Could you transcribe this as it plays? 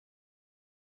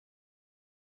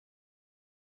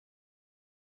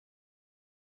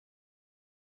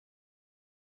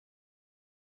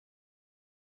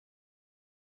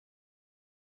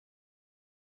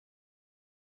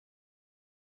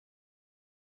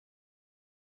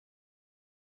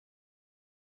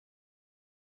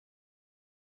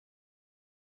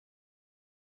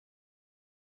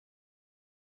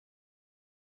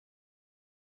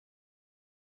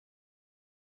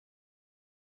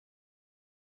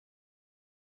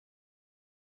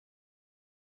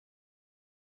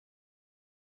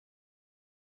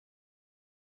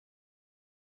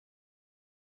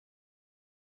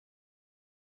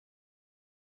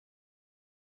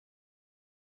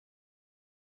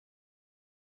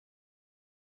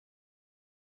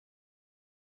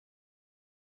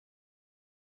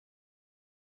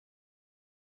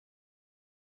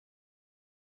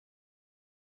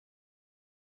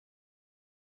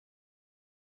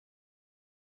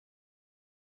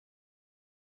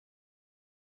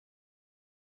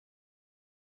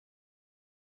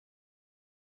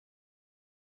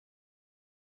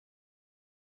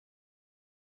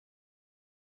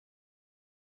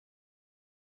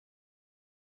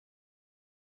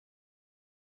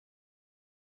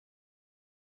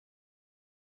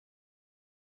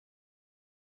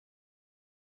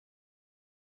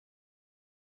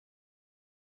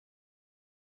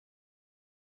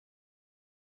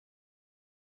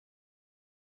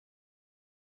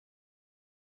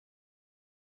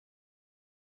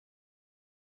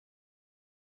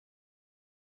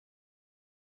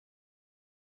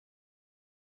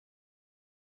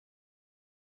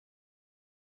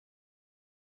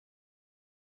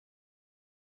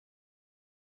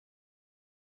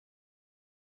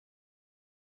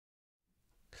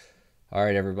All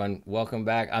right, everyone, welcome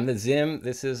back. I'm the Zim.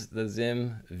 This is the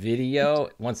Zim video.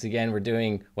 Once again, we're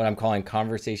doing what I'm calling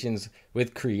conversations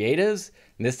with creatives.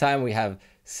 And this time we have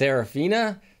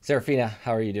Serafina. Serafina,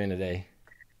 how are you doing today?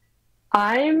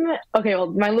 I'm okay.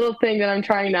 Well, my little thing that I'm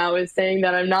trying now is saying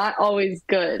that I'm not always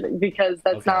good because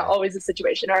that's not Okay. always the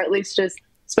situation, or at least just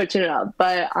switching it up.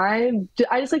 But I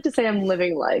just like to say I'm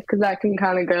living life because that can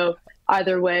kind of go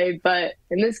either way. But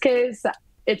in this case,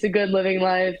 it's a good living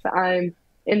life. I'm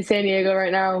in San Diego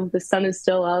right now. The sun is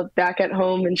still up. Back at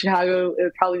home in Chicago, it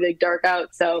would probably be dark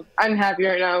out. So I'm happy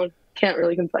right now. Can't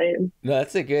really complain. No,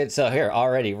 that's a good. So here,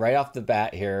 already, right off the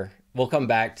bat here, we'll come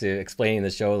back to explaining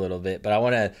the show a little bit, but I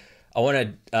want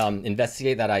to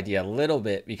investigate that idea a little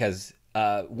bit because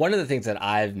one of the things that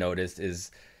I've noticed is,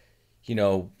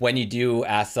 when you do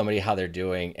ask somebody how they're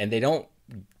doing and they don't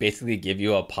basically give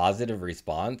you a positive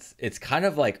response, it's kind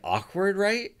of like awkward,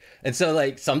 right? And so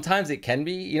like sometimes it can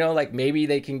be, like maybe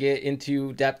they can get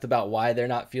into depth about why they're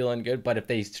not feeling good, but if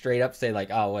they straight up say like,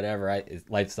 oh, whatever,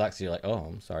 life sucks, you're like, oh,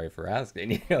 I'm sorry for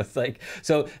asking. It's like,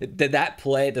 so does that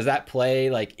play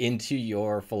like into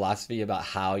your philosophy about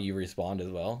how you respond as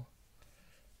well?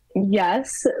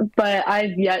 Yes, but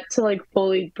I've yet to like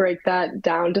fully break that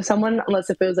down to someone unless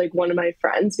if it was like one of my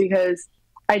friends because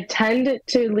I tend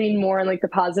to lean more on like the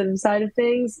positive side of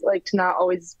things, like to not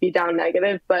always be down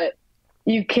negative, but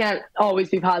you can't always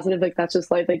be positive. Like that's just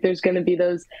life. Like there's going to be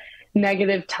those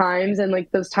negative times and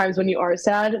like those times when you are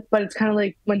sad, but it's kind of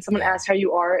like when someone Yeah. asks how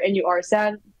you are and you are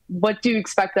sad, what do you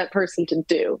expect that person to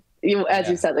do? As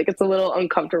you Yeah. said, like it's a little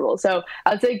uncomfortable. So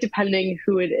I would say depending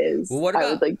who it Well, is, what I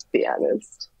would about like to be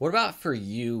honest. what about for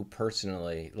you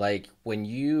personally? Like when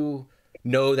you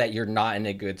know that you're not in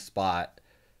a good spot,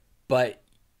 but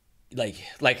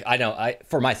like I know I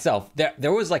for myself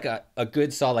there was like a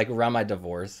good solid like around my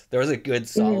divorce there was a good Hmm.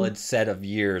 solid set of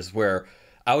years where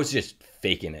I was just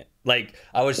faking it, like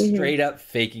I was Hmm. straight up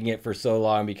faking it for so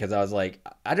long because I was like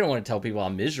I didn't want to tell people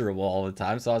I'm miserable all the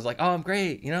time, so I was like, oh, I'm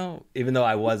great, even though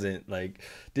I wasn't. Like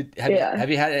did have you Yeah. have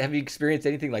you had have you experienced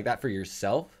anything like that for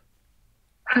yourself?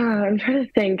 I'm trying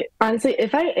to think. Honestly,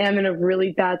 if I am in a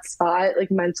really bad spot, like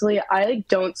mentally, I like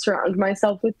don't surround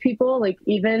myself with people, like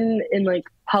even in like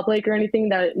public or anything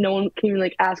that no one can even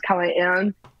like ask how I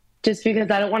am, just because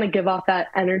I don't want to give off that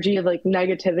energy of like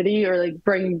negativity or like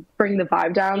bring the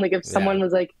vibe down. Like if Yeah. someone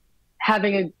was like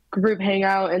having a group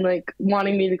hangout and like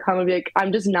wanting me to come and be like,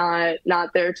 I'm just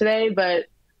not there today. But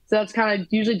so that's kind of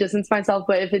usually distance myself.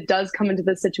 But if it does come into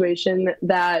the situation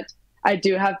that I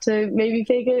do have to maybe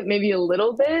fake it, maybe a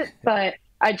little bit, but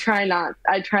I try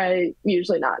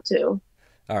usually not to.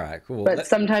 All right, cool. But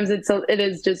sometimes it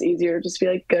is just easier just to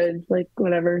be like good, like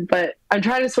whatever. But I'm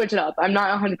trying to switch it up. I'm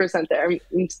not 100% there.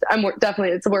 Definitely,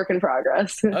 it's a work in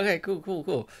progress. Okay, cool, cool,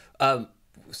 cool.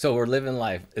 So we're living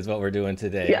life is what we're doing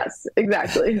today. Yes,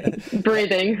 exactly.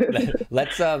 Breathing.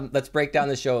 Let's break down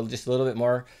the show just a little bit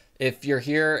more. If you're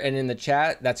here and in the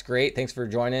chat, that's great. Thanks for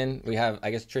joining. We have,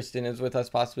 I guess, Tristan is with us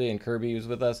possibly, and Kirby is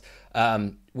with us.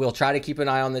 We'll try to keep an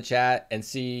eye on the chat and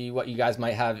see what you guys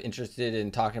might have interested in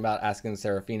talking about, asking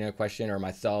Serafina a question or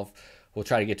myself. We'll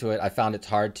try to get to it. I found it's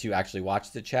hard to actually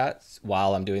watch the chats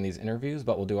while I'm doing these interviews,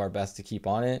 but we'll do our best to keep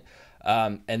on it.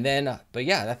 But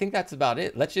yeah, I think that's about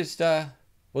it.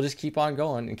 We'll just keep on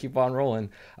going and keep on rolling.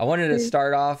 I wanted to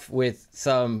start off with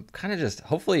some kind of just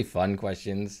hopefully fun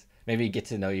questions, maybe get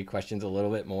to know you questions a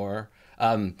little bit more.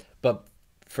 But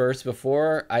first,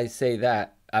 before I say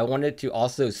that, I wanted to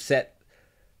also set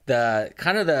the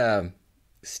kind of the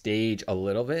stage a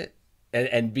little bit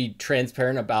and be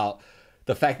transparent about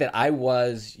the fact that I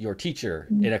was your teacher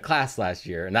in a class last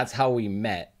year, and that's how we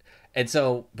met. And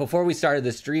so before we started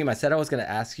the stream, I said I was going to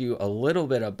ask you a little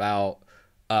bit about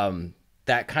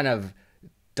that kind of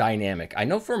dynamic. I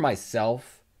know for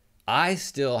myself, I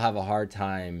still have a hard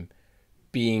time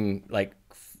being like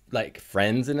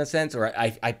friends in a sense, or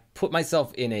I put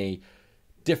myself in a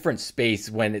different space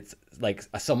when it's like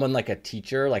someone like a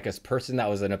teacher, like a person that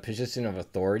was in a position of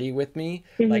authority with me.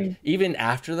 Like Hmm. even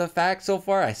after the fact, so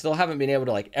far, I still haven't been able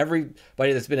to, like,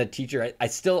 everybody that's been a teacher, I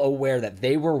still aware that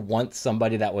they were once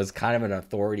somebody that was kind of an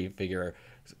authority figure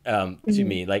to Hmm.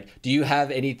 me. Like, do you have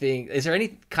anything? Is there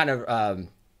any kind of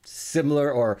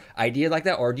similar or idea like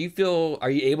that, or are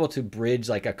you able to bridge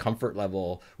like a comfort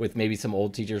level with maybe some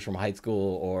old teachers from high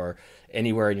school or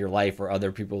anywhere in your life or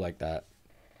other people like that?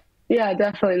 Yeah,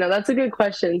 definitely. No, that's a good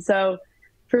question. So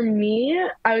for me,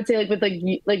 I would say like with like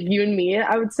you and me,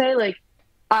 I would say like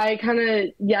I kind of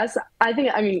yes, I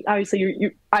think I mean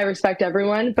obviously I respect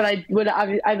everyone, but I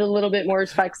have a little bit more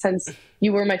respect since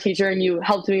you were my teacher and you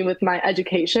helped me with my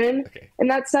education Okay. in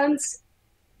that sense.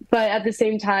 but at the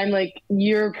same time, like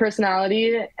your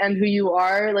personality and who you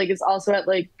are, like is also at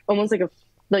like almost like a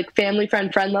like family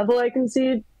friend level. I can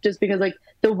see just because like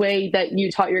the way that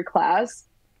you taught your class.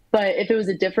 But if it was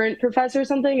a different professor or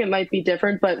something, it might be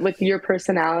different. But with your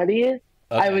personality,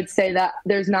 I Okay. would say that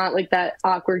there's not like that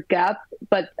awkward gap.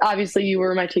 But obviously, you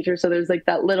were my teacher, so there's like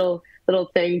that little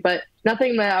thing, but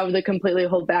nothing that I would like completely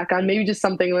hold back on. Maybe just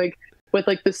something like with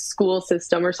like the school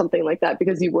system or something like that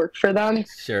because you worked for them.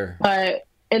 Sure. But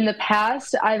in the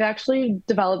past, I've actually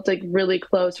developed like really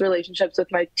close relationships with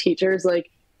my teachers.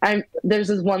 Like there's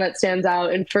this one that stands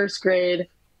out in first grade.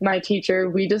 My teacher,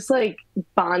 we just like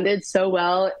bonded so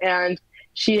well, and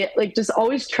she like just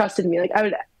always trusted me. Like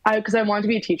because I wanted to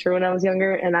be a teacher when I was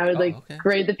younger, and I would Oh, like okay.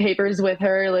 grade the papers with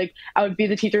her. Like I would be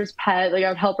the teacher's pet. Like I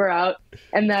would help her out,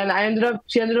 and then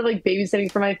she ended up like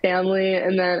babysitting for my family,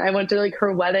 and then I went to like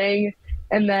her wedding,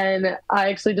 and then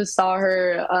I actually just saw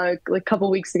her like a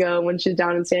couple weeks ago when she's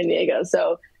down in San Diego.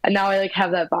 So and now I like have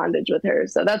that bondage with her.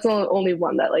 So that's the only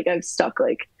one that like I've stuck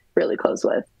like really close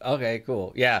with. Okay,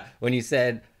 cool. Yeah, when you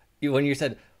said,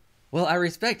 well, I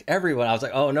respect everyone, I was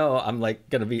like, oh no, I'm like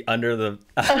gonna be under the.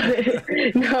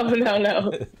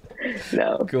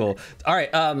 No. Cool. All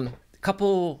right.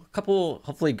 Couple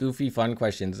hopefully goofy fun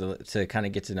questions to kind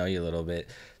of get to know you a little bit.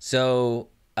 So,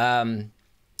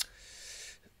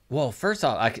 well, first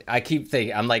off, I keep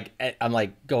thinking I'm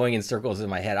like going in circles in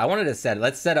my head. I wanted to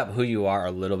let's set up who you are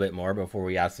a little bit more before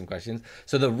we ask some questions.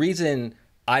 So the reason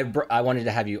I wanted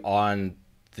to have you on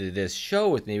this show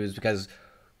with me was because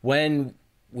when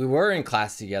we were in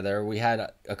class together, we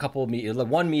had a couple of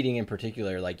one meeting in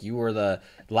particular, like you were the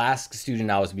last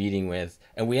student I was meeting with,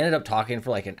 and we ended up talking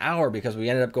for like an hour because we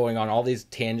ended up going on all these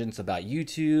tangents about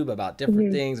YouTube, about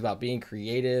different things, about being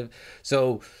creative.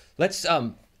 So let's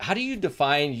how do you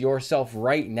define yourself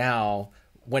right now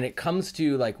when it comes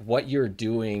to like what you're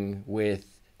doing with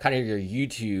kind of your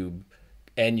YouTube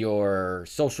and your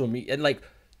social media and like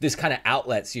this kind of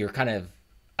outlets you're kind of,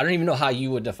 I don't even know how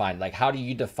you would define, like, how do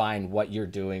you define what you're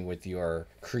doing with your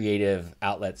creative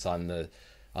outlets on the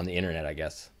internet, I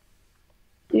guess?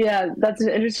 Yeah, that's an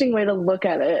interesting way to look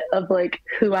at it of like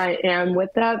who I am with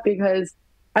that because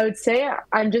I would say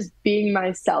I'm just being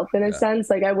myself in a sense.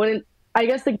 Like I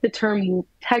guess like the term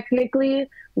technically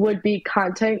would be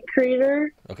content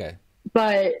creator. Okay.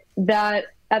 But that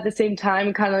at the same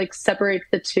time kind of like separates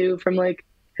the two from like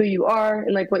who you are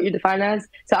and like what you define as.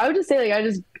 So I would just say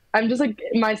like I'm just like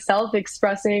myself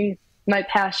expressing my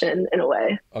passion in a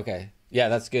way. Okay. Yeah,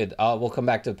 that's good. We'll come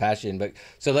back to passion, but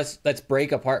so let's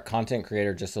break apart content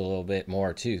creator just a little bit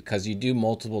more too, because you do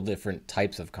multiple different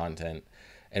types of content.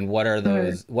 And what are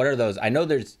those? What are those? I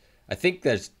think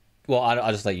there's. Well,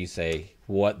 I'll just let you say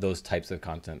what those types of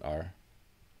content are.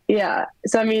 Yeah.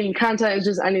 So I mean, content is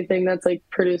just anything that's like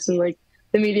produced in like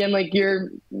the medium. Like you're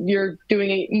doing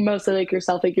it mostly like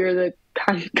yourself. Like you're the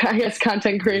I guess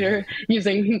content creator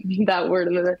using that word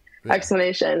in the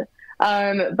explanation.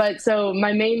 But so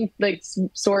my main like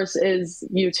source is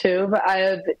YouTube. I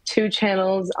have two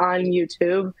channels on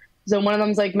YouTube. So one of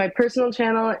them is like my personal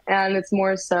channel, and it's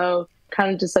more so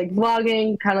kind of just like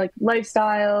vlogging, kind of like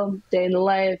lifestyle, day in the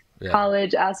life,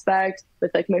 college aspect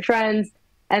with like my friends.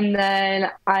 And then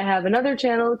I have another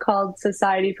channel called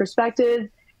Society Perspective,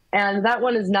 and that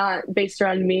one is not based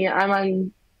around me. I'm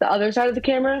on the other side of the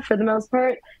camera for the most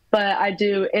part, but I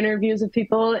do interviews with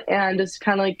people and just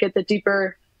kind of like get the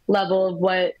deeper level of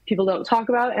what people don't talk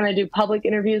about. And I do public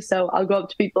interviews. So I'll go up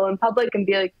to people in public and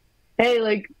be like, hey,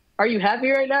 like, are you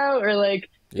happy right now? Or like,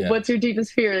 what's your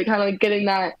deepest fear? Like kind of like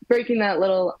breaking that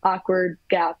little awkward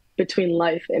gap between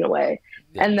life in a way.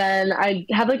 Yeah. And then I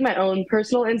have like my own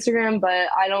personal Instagram, but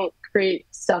I don't create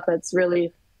stuff that's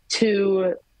really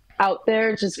too out there.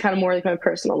 It's just kind of more like my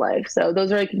personal life. So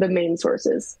those are like the main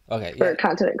sources for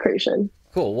content creation.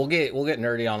 Cool. We'll get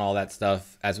nerdy on all that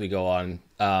stuff as we go on.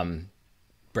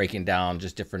 Breaking down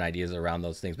just different ideas around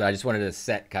those things. But I just wanted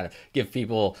to give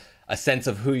people a sense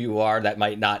of who you are that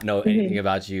might not know anything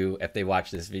about you if they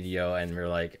watch this video and we're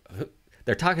like,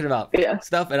 they're talking about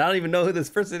stuff and I don't even know who this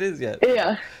person is yet.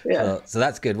 So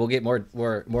that's good. We'll get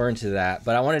more into that.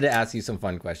 But I wanted to ask you some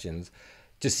fun questions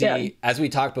to see, as we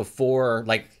talked before,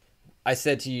 like I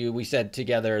said to you, we said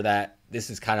together that this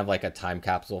is kind of like a time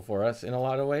capsule for us in a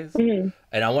lot of ways. And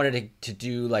I wanted to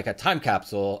do like a time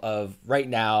capsule of right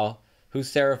now, who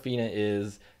Serafina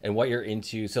is and what you're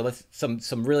into. So let's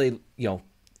some really,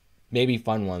 maybe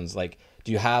fun ones. Like,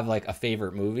 do you have like a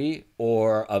favorite movie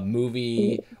or a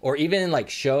movie or even like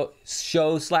show/movie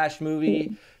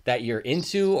that you're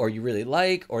into or you really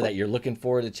like or that you're looking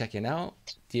forward to checking out?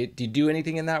 Do you do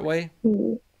anything in that way?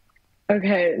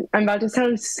 Okay, I'm about to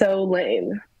sound so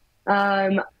lame,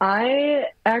 I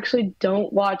actually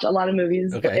don't watch a lot of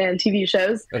movies Okay. and TV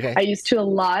shows. I Okay. used to a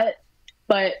lot,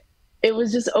 but it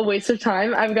was just a waste of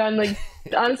time. I've gotten like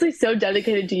honestly so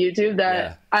dedicated to YouTube that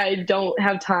Yeah. I don't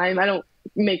have time. I don't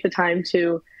make the time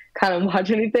to kind of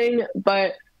watch anything.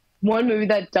 But one movie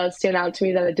that does stand out to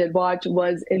me that I did watch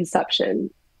was Inception,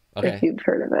 if Okay. you've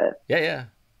heard of it. Yeah. Yeah.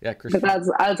 Yeah. But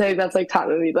Christopher. I would say that's like top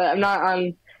movie, but I'm not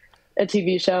on a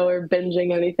TV show or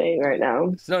binging anything right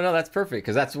now. So no, that's perfect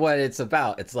because that's what it's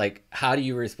about. It's like, how do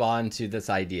you respond to this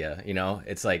idea? You know,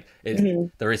 it's like Hmm.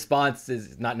 the response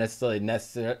is not necessarily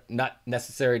not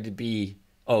necessary to be,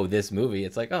 oh, this movie.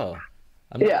 It's like, oh,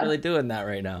 I'm not Yeah. really doing that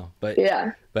right now.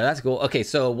 Yeah. But that's cool. Okay,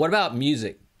 so what about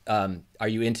music? Are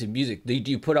you into music? Do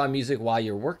you put on music while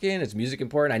you're working? Is music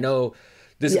important? I know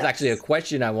this is actually a Yes.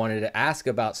 question I wanted to ask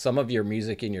about some of your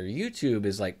music in your YouTube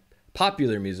is like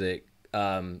popular music,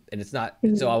 and it's not.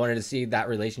 So I Mhm. wanted to see that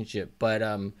relationship. But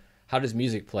how does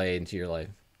music play into your life?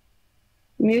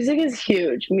 Music is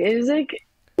huge. Music,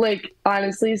 like,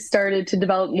 honestly started to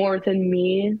develop more within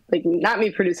me, like, not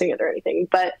me producing it or anything,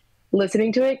 but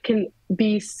listening to it can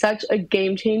be such a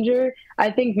game changer. I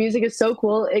think music is so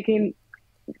cool.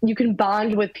 You can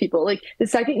bond with people. Like, the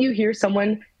second you hear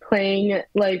someone playing,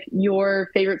 like, your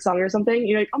favorite song or something,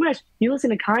 you're like, oh my gosh, you listen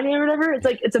to Kanye or whatever? It's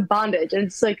like, it's a bondage and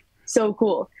it's like so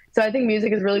cool. So I think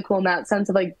music is really cool in that sense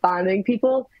of like bonding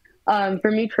people.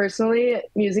 For me personally,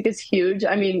 music is huge.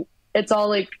 I mean, it's all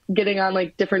like getting on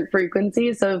like different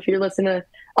frequencies. So if you're listening to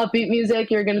upbeat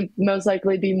music, you're going to most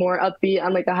likely be more upbeat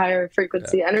on like a higher Yeah.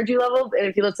 frequency energy level. And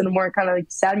if you listen to more kind of like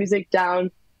sad music,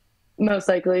 down, most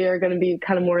likely are going to be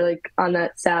kind of more like on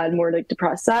that sad, more like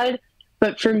depressed side.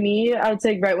 But for me, I would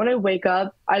say right when I wake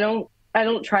up, I don't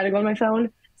try to go on my phone.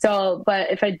 So,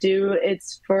 but if I do,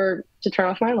 it's for to turn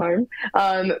off my alarm.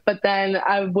 But then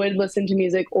I would listen to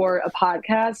music or a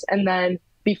podcast, and then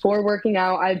before working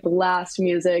out, I blast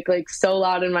music like so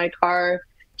loud in my car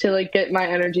to like get my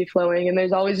energy flowing. And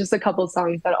there's always just a couple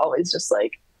songs that always just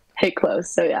like hit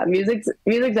close. So yeah, music's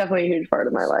definitely a huge part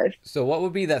of my life. So what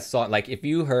would be that song? Like if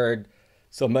you heard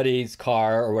somebody's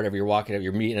car or whatever, you're walking up,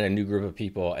 you're meeting a new group of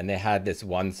people, and they had this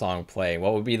one song playing.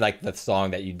 What would be like the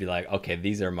song that you'd be like, okay,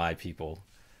 these are my people?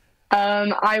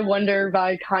 I Wonder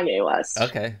by Kanye West.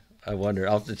 Okay, I wonder.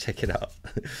 I'll have to check it out.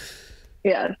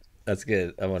 Yeah. That's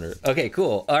good. I wonder. Okay,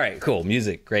 cool. All right, cool.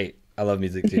 Music, great. I love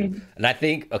music too. And I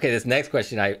think, okay, this next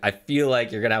question, I feel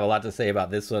like you're gonna have a lot to say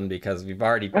about this one because Uh,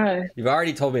 you've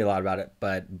already told me a lot about it.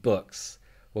 But books,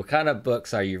 what kind of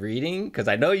books are you reading? Because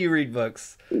I know you read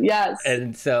books, yes.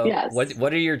 and so Yes.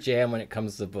 what are your jam when it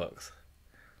comes to books?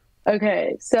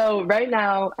 Okay. So right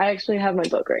now, I actually have my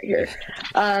book right here.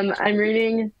 I'm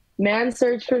reading Man's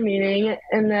Search for Meaning,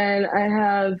 and then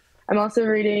I'm also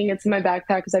reading. It's in my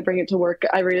backpack because I bring it to work.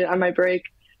 I read it on my break.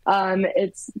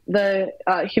 It's the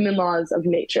Human Laws of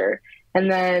Nature,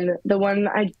 and then the one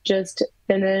I just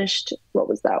finished. What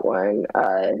was that one?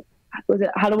 Was it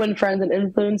How to Win Friends and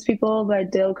Influence People by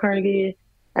Dale Carnegie?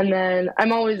 And then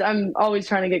I'm always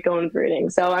trying to get going with reading.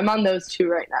 So I'm on those two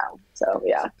right now. So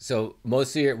yeah. So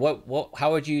most of your what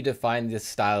how would you define this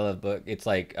style of book? It's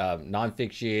like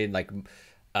nonfiction, like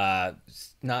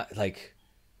not like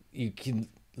you can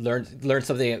learn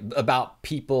something about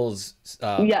people's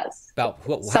Yes. about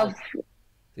how Self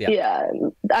yeah Yeah.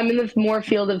 I'm in the more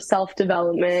field of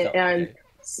self-development so and okay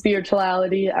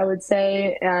spirituality, I would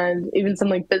say, and even some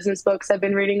like business books I've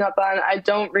been reading up on. I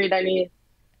don't read any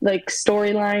like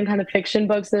storyline kind of fiction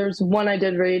books. There's one I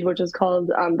did read, which was called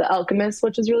The Alchemist,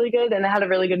 which is really good, and it had a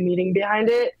really good meaning behind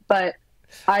it. But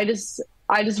I just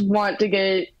want to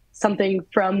get something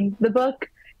from the book,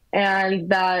 and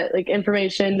that like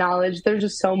information, knowledge. There's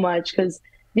just so much because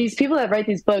these people that write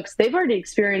these books, they've already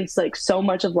experienced like so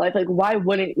much of life. Like, why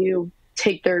wouldn't you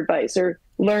take their advice or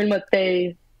learn what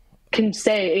they can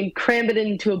say and cram it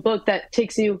into a book that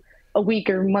takes you a week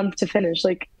or month to finish?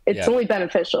 Like, it's yeah only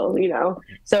beneficial.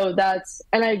 So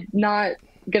and I'm not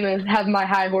gonna have my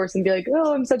high horse and be like,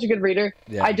 oh, I'm such a good reader.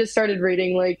 I yeah just started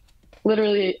reading like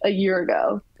literally a year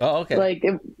ago. oh okay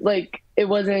It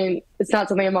wasn't, it's not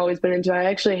something I've always been into.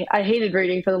 I hated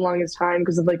reading for the longest time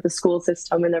because of like the school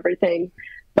system and everything.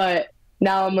 But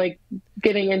now I'm like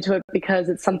getting into it because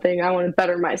it's something I want to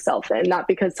better myself in, not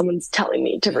because someone's telling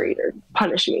me to read or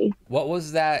punish me. what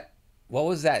was that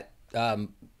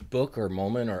book or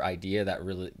moment or idea that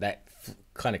really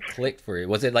kind of clicked for you?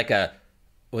 Was it like a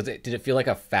did it feel like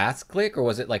a fast click or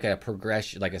was it like a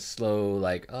progression, like a slow,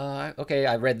 like, oh, okay,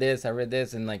 I read this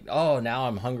and like, oh, now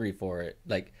I'm hungry for it?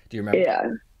 Like, do you remember? Yeah.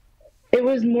 It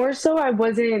was more so I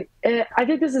wasn't, I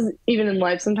think this is even in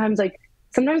life sometimes, like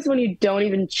sometimes when you don't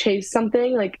even chase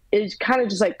something, like it kind of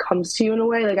just like comes to you in a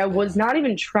way. Like I was not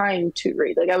even trying to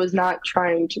read. Like I was not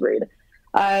trying to read.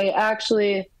 I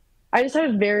just had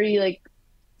a very like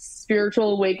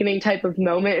spiritual awakening type of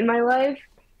moment in my life.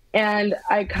 And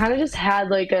I kind of just had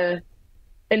like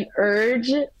an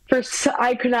urge for,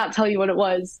 I could not tell you what it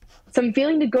was. Some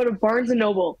feeling to go to Barnes and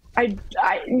Noble. Like,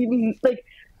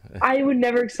 I would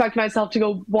never expect myself to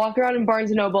go walk around in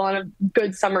Barnes and Noble on a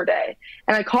good summer day.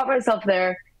 And I caught myself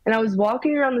there, and I was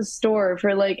walking around the store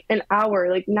for like an hour,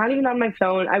 like not even on my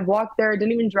phone. I walked there,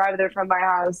 didn't even drive there from my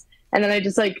house. And then I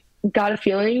just like got a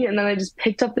feeling, and then I just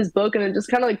picked up this book, and it just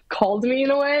kind of like called me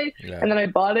in a way. Yeah. And then I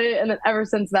bought it, and then ever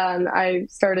since then I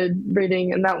started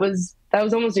reading, and that was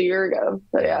almost a year ago.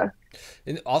 But yeah.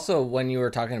 And also, when you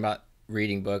were talking about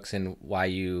reading books and why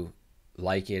you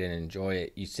like it and enjoy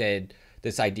it, you said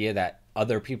this idea that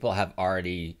other people have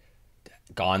already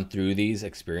gone through these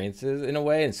experiences in a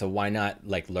way, and so why not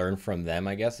like learn from them,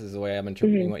 I guess is the way I'm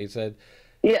interpreting what you said.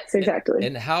 Yes, exactly.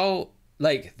 And how,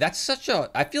 like,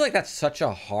 I feel like that's such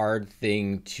a hard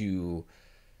thing to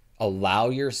allow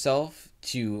yourself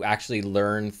to actually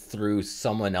learn through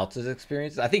someone else's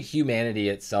experiences. I think humanity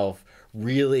itself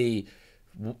really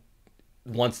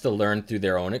wants to learn through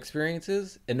their own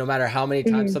experiences, and no matter how many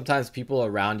times sometimes people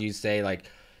around you say like,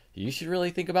 you should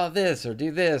really think about this or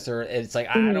do this, or it's like,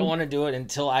 I don't want to do it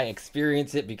until I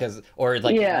experience it, because, or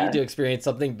like you need to experience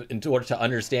something in order to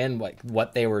understand like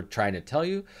what they were trying to tell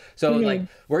you. So like,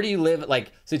 where do you live?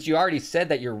 Like, since you already said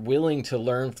that you're willing to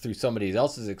learn through somebody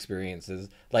else's experiences,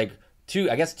 like two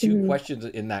questions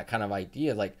in that kind of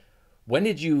idea. Like, when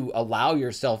did you allow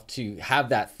yourself to have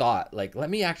that thought? Like, let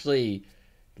me actually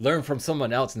learn from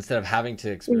someone else instead of having to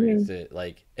experience it.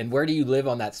 Like, and where do you live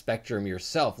on that spectrum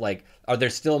yourself? Like, are there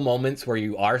still moments where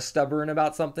you are stubborn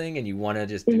about something and you want to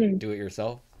just do it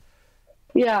yourself?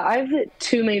 Yeah, I have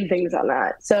two main things on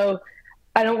that. So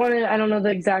I don't know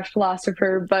the exact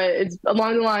philosopher, but it's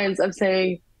along the lines of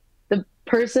saying the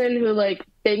person who like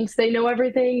thinks they know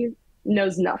everything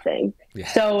knows nothing. Yeah.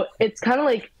 So it's kind of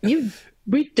like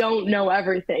we don't know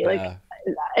everything. Like,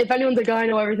 if anyone's like, oh, I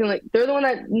know everything, like they're the one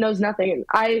that knows nothing. And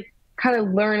I kind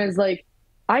of learn as like,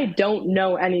 I don't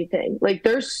know anything. Like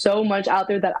there's so much out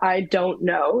there that I don't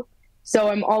know. So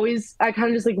I kind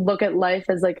of just like look at life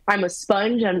as like, I'm a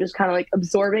sponge. I'm just kind of like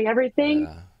absorbing everything.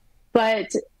 Yeah. But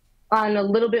on a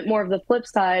little bit more of the flip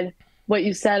side, what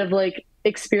you said of like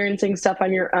experiencing stuff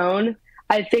on your own,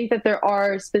 I think that there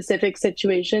are specific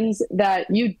situations that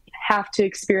you have to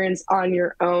experience on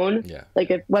your own. Yeah.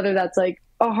 Like whether that's like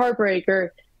a heartbreak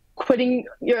or quitting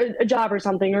a job or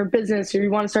something, or business, or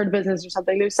you want to start a business or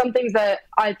something. There's some things that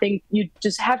I think you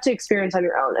just have to experience on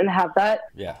your own and have that.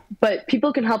 Yeah. But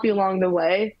people can help you along the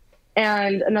way.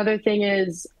 And another thing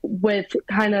is with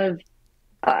kind of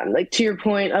like to your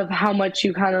point of how much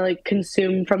you kind of like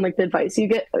consume from like the advice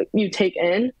you take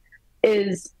in,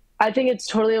 is I think it's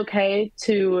totally okay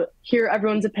to hear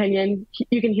everyone's opinion.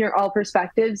 You can hear all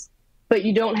perspectives, but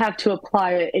you don't have to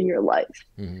apply it in your life.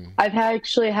 I've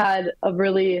actually had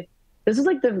this is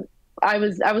like I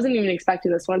wasn't even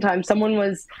expecting this one time. Someone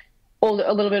was a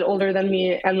little bit older than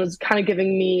me and was kind of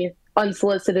giving me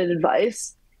unsolicited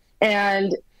advice.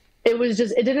 And it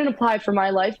didn't apply for my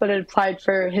life, but it applied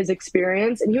for his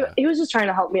experience. And he was just trying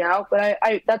to help me out. But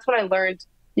that's what I learned.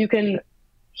 You can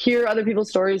hear other people's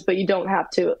stories, but you don't have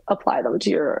to apply them to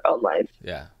your own life.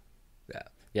 Yeah.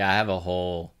 I have a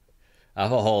whole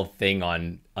thing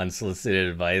on unsolicited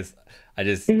advice. I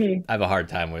have a hard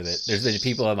time with it. There's been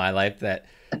people in my life that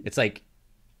it's like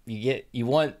you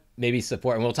want maybe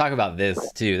support, and we'll talk about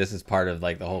this too. This is part of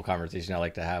like the whole conversation I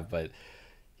like to have, but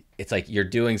it's like you're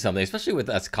doing something, especially with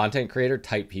us content creator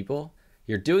type people,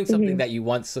 you're doing something that you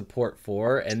want support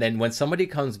for, and then when somebody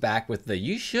comes back with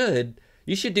you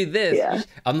should do this.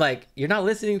 I'm like, you're not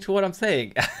listening to what I'm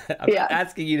saying. I'm not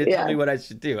asking you to tell me what I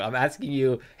should do. I'm asking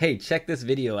you, hey, check this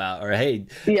video out, or hey,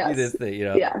 do this thing,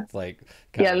 It's like,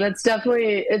 and it's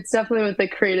definitely with the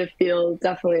creative field,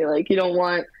 definitely like you don't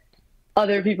want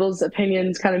other people's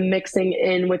opinions kind of mixing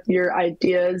in with your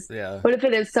ideas. Yeah. But if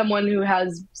it is someone who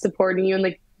has supporting you, and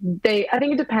like I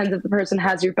think it depends if the person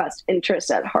has your best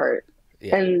interest at heart.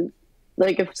 Yeah. And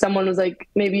like if someone was like,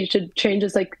 maybe you should change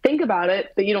this, like think about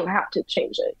it, but you don't have to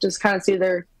change it. Just kind of see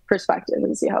their perspective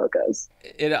and see how it goes.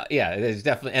 There's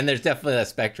definitely a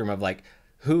spectrum of like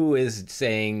who is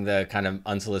saying the kind of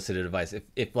unsolicited advice.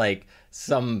 If like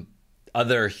some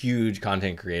other huge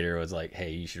content creator was like,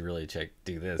 hey, you should really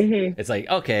do this. It's like,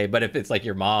 okay, but if it's like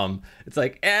your mom, it's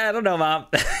like, I don't know, mom.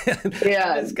 I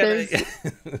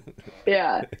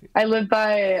live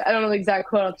by, I don't know the exact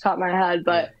quote off the top of my head,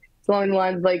 but it's along the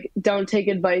lines of like, don't take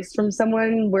advice from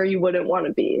someone where you wouldn't want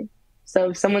to be.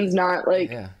 So if someone's not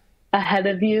like Yeah. ahead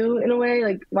of you in a way,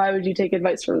 like why would you take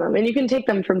advice from them? And you can take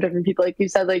them from different people. Like you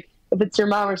said, like if it's your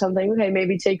mom or something, okay,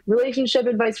 maybe take relationship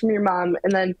advice from your mom,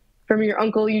 and then from your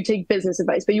uncle, you take business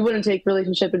advice, but you wouldn't take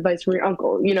relationship advice from your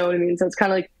uncle. You know what I mean? So it's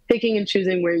kind of like picking and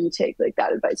choosing where you take like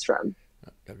that advice from.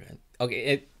 Okay.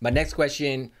 Okay. My next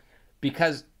question,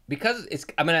 because it's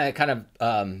I'm gonna kind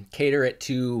of cater it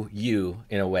to you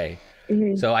in a way.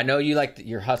 So I know you like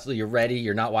you're hustling, you're ready,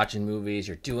 you're not watching movies,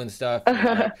 you're doing stuff,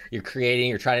 you're creating,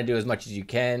 you're trying to do as much as you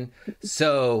can.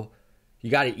 So you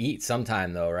got to eat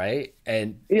sometime though, right?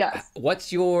 And Yes.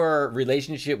 what's your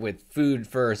relationship with food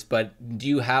first? But do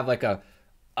you have like a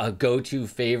go-to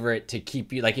favorite to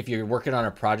keep you, like if you're working on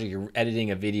a project, you're editing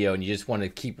a video and you just want to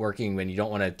keep working when you don't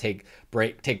want to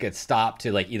take a stop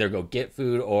to like either go get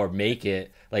food or make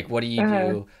it, like what do you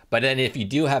do? But then if you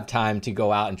do have time to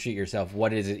go out and treat yourself,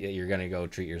 what is it that you're gonna go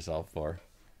treat yourself for?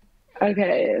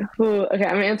 Okay. Ooh, okay.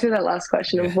 I'm gonna answer that last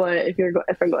question of what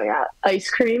if I'm going out.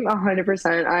 Ice cream,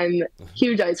 100%. I'm a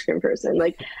huge ice cream person.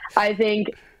 Like, I think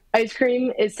ice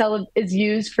cream is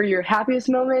used for your happiest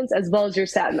moments as well as your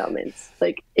sad moments.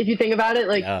 Like, if you think about it,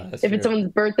 like if it's someone's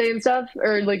birthday and stuff,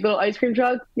 or like little ice cream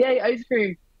truck, yay, ice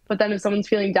cream. But then if someone's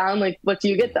feeling down, like what do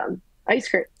you get them? Ice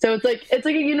cream. So it's like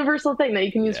a universal thing that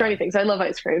you can use for anything. So I love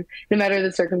ice cream, no matter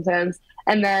the circumstance.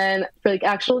 And then for like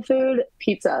actual food,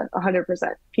 pizza,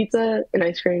 100%. Pizza and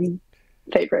ice cream,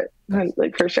 favorite,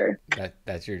 like for sure.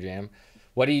 That's your jam.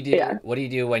 What do you do? Yeah. What do you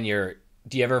do when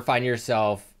do you ever find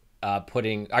yourself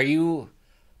are you,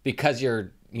 because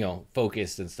you're,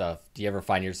 focused and stuff, do you ever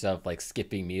find yourself like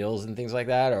skipping meals and things like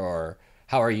that? Or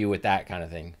how are you with that kind of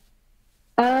thing?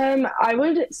 I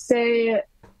would say,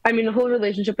 I mean, the whole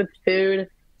relationship with food,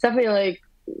 it's definitely like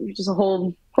just a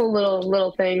whole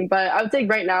little thing. But I would say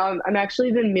right now I'm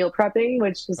actually been meal prepping,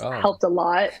 which has helped a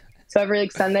lot. So every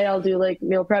like Sunday I'll do like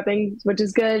meal prepping, which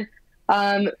is good.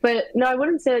 But no, I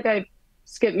wouldn't say like I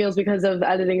skip meals because of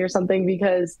editing or something,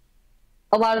 because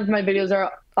a lot of my videos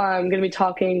are going to be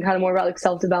talking kind of more about like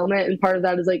self-development, and part of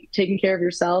that is like taking care of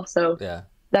yourself. So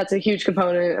that's a huge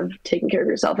component of taking care of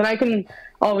yourself. And I try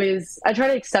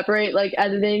to like, separate like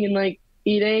editing and like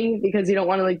eating, because you don't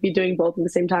want to like be doing both at the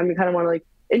same time. You kind of want to like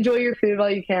enjoy your food while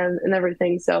you can and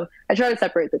everything. So I try to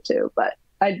separate the two, but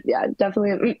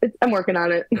definitely I'm working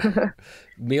on it.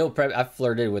 Meal prep. I've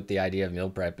flirted with the idea of meal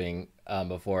prepping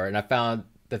before, and I found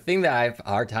the thing that I have a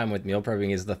hard time with meal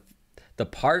prepping is the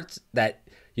parts that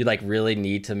you like really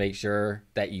need to make sure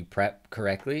that you prep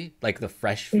correctly, like the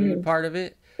fresh food part of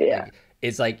it. Yeah. Like,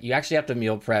 it's like you actually have to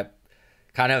meal prep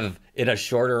kind of in a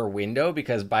shorter window,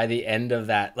 because by the end of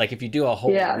that, like if you do a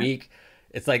whole week,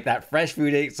 it's like that fresh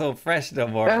food ain't so fresh no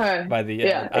more by the end.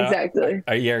 Yeah, exactly.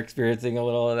 Are you experiencing a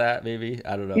little of that maybe?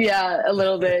 I don't know. Yeah, a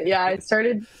little bit. Yeah, I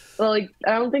started, well, like,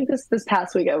 I don't think this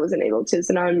past week I wasn't able to,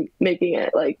 so now I'm making it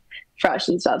like fresh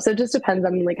and stuff. So it just depends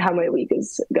on like how my week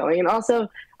is going. And also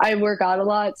I work out a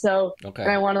lot, so and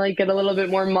I want to like get a little bit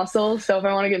more muscle. So if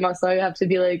I want to get muscle, I have to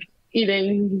be like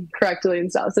eating correctly and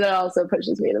stuff. So that also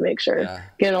pushes me to make sure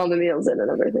getting all the meals in and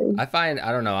everything. I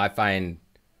find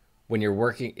when you're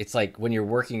working, it's like when you're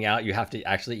working out, you have to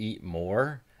actually eat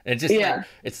more. And just like,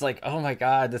 it's like, oh my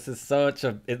God, this is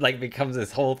it like becomes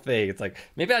this whole thing. It's like,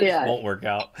 maybe I just won't work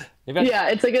out.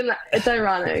 It's like, it's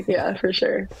ironic. Yeah, for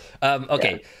sure.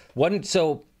 Okay.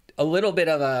 So a little bit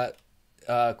of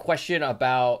a question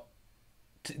about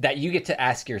that you get to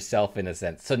ask yourself in a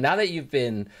sense. So now that you've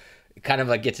been kind of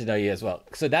like get to know you as well.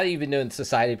 So now that you've been doing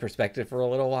Society Perspective for a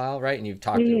little while, right? And you've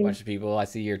talked to a bunch of people. I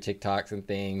see your TikToks and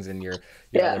things and your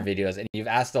other videos, and you've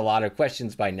asked a lot of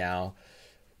questions by now.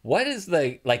 What's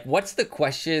the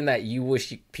question that you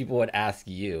wish people would ask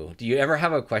you? Do you ever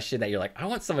have a question that you're like, I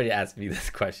want somebody to ask me this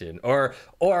question?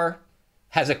 Or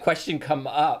has a question come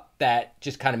up that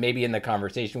just kind of maybe in the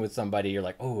conversation with somebody, you're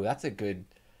like, oh, that's a good,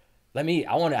 I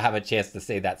want to have a chance to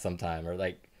say that sometime, or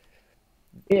like.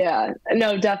 Yeah,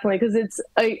 no, definitely. Because it's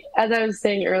like, as I was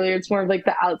saying earlier, it's more of like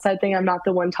the outside thing. I'm not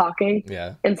the one talking.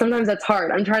 Yeah. And sometimes that's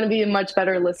hard. I'm trying to be a much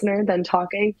better listener than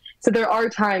talking. So there are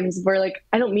times where like,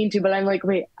 I don't mean to, but I'm like,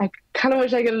 wait, I kind of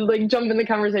wish I could like jump in the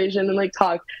conversation and like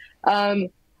talk. I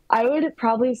would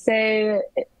probably say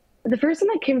the first thing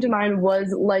that came to mind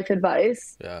was life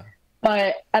advice. Yeah.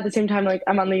 But at the same time, like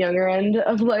I'm on the younger end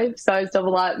of life, so I still have a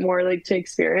lot more like to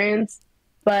experience.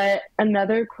 But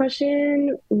another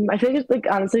question, I think it's like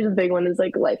honestly the big one is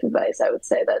like life advice. I would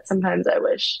say that sometimes I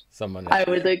wish I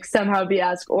would like somehow be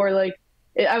asked, or like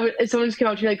if someone just came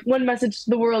up to me like one message to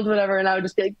the world, whatever, and I would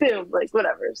just be like boom, like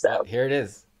whatever. So here it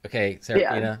is. Okay,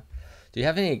 Serafina, do you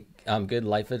have any good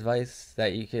life advice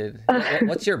that you could?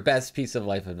 What's your best piece of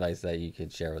life advice that you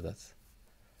could share with us?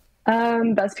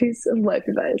 Best piece of life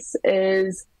advice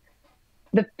is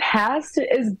the past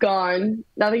is gone.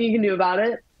 Nothing you can do about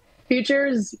it.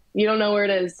 Futures, you don't know where it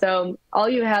is. So all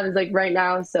you have is like right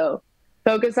now. So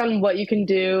focus on what you can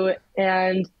do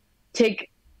and take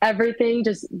everything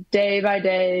just day by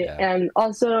day. Yeah. And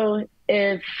also,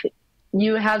 if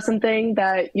you have something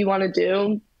that you want to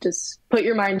do, just put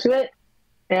your mind to it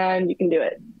and you can do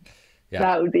it. Yeah.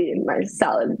 That would be my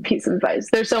solid piece of advice.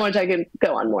 There's so much I could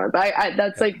go on more, but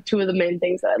that's like two of the main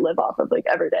things that I live off of like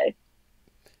every day.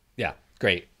 Yeah.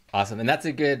 Great. Awesome. And that's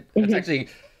actually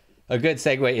a good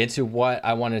segue into what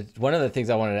I wanted. One of the things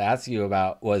I wanted to ask you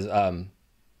about was,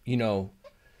 you know,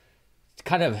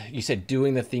 kind of, you said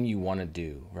doing the thing you want to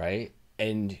do, right?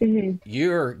 And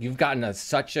you've gotten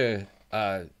such a,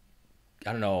 I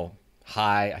don't know,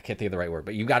 high, I can't think of the right word,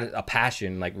 but you got a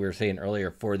passion, like we were saying earlier,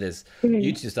 for this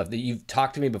YouTube stuff that you've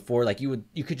talked to me before. Like you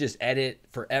could just edit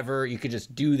forever. You could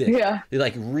just do this. Yeah. You're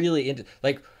like really into,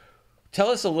 like, tell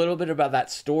us a little bit about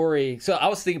that story. So I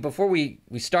was thinking before we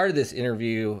started this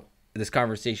interview, this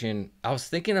conversation, I was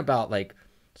thinking about like,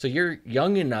 so you're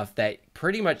young enough that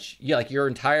pretty much, yeah, like your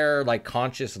entire like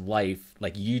conscious life,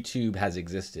 like YouTube has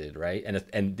existed, right?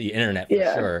 And the internet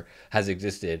for sure has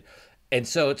existed. And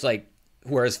so it's like,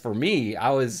 whereas for me,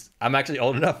 I'm actually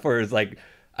old enough where it's like,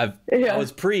 I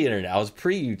was pre-internet, I was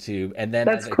pre-YouTube, and then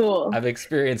that's cool. I've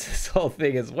experienced this whole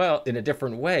thing as well in a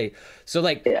different way. So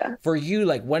like for you,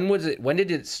 like when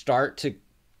did it start to,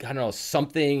 I don't know,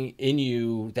 something in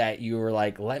you that you were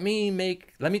like, let me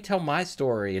tell my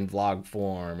story in vlog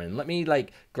form, and let me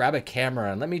like grab a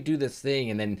camera and let me do this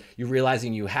thing, and then you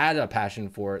realizing you had a passion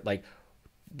for it, like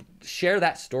share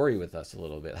that story with us a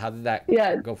little bit. How did that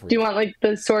go for you? Do you want like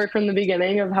the story from the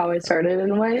beginning of how I started in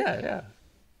a way? Yeah.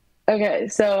 Okay,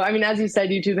 so I mean, as you said,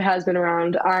 YouTube has been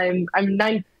around. I'm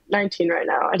 19 right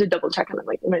now. I did double check on it,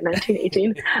 like, am I 19,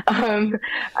 18? I'm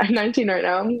 19 right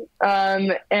now.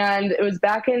 And it was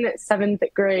back in 7th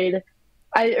grade,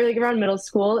 or like around middle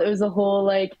school. It was the whole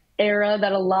like era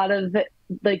that a lot of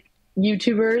like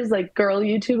YouTubers, like girl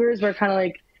YouTubers, were kind of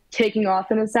like taking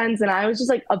off in a sense. And I was just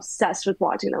like obsessed with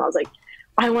watching them. I was like,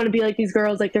 I want to be like these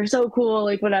girls. Like, they're so cool,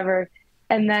 like whatever.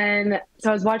 And then,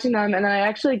 so I was watching them, and then I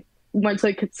actually went to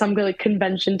like some like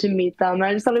convention to meet them. And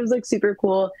I just thought it was like super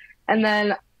cool. And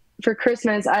then for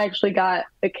Christmas, I actually got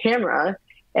a camera,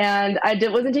 and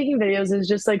wasn't taking videos. It was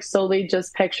just like solely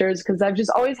just pictures, because I've just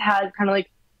always had kind of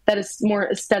like that is more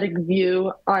aesthetic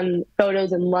view on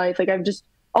photos and life. Like, I've just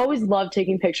always loved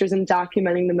taking pictures and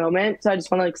documenting the moment. So I just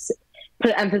want to like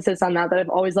put emphasis on that I've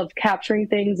always loved capturing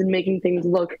things and making things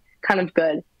look kind of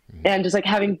good, and just like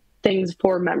having things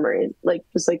for memory, like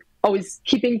just like always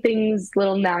keeping things,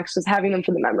 little knacks, just having them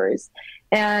for the memories.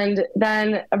 And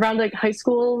then around like high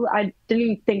school, I didn't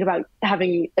even think about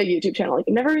having a YouTube channel. Like,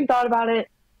 I never even thought about it.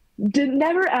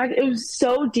 It was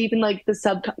so deep in like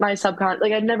my subconscious.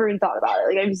 Like, I'd never even thought about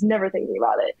it. Like, I was never thinking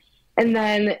about it. And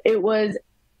then it was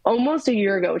almost a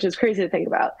year ago, which is crazy to think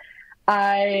about.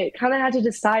 I kind of had to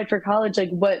decide for college, like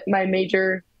what my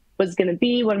major was going to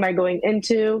be. What am I going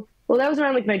into? Well, that was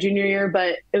around like my junior year,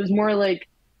 but it was more like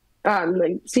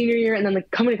senior year. And then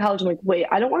like coming to college, I'm like, wait,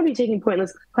 I don't want to be taking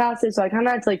pointless classes. So I kind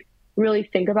of had to like really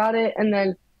think about it. And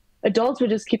then adults would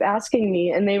just keep asking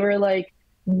me, and they were like,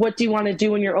 what do you want to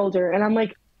do when you're older? And I'm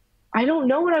like, I don't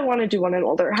know what I want to do when I'm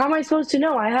older. How am I supposed to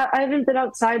know? I haven't been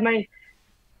outside my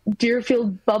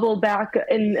Deerfield bubble back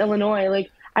in Illinois.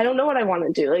 Like, I don't know what I want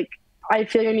to do. Like, I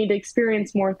feel like I need to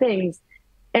experience more things.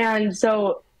 And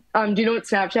so, do you know what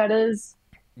Snapchat is?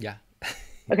 Yeah.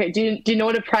 Okay. Do you know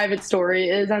what a private story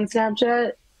is on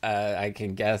Snapchat? I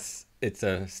can guess it's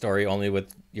a story only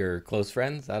with your close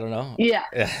friends. I don't know. Yeah.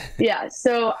 Yeah.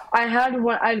 So I had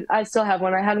one, I still have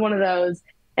one. I had one of those,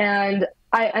 and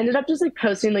I ended up just like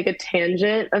posting like a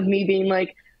tangent of me being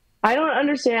like, I don't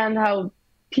understand how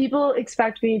people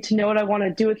expect me to know what I want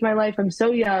to do with my life. I'm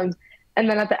so young. And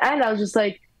then at the end, I was just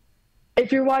like,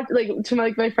 if you're watching, like, to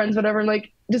my friends, whatever, I'm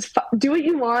like, just do what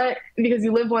you want because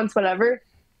you live once, whatever.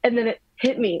 And then it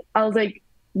hit me. I was like,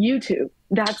 YouTube,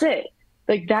 that's it.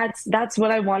 Like, that's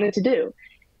what I wanted to do.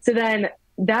 So then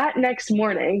that next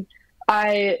morning,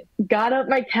 I got up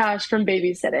my cash from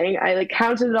babysitting. I like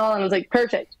counted it all and I was like,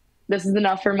 perfect. This is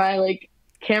enough for my like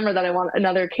camera that I want,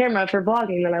 another camera for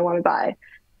vlogging that I want to buy.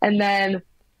 And then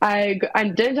I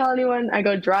didn't tell anyone. I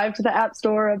go drive to the app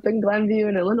store up in Glenview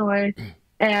in Illinois.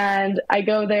 And I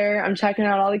go there, I'm checking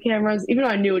out all the cameras, even though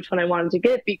I knew which one I wanted to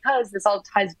get, because this all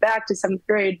ties back to 7th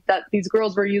grade that these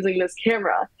girls were using this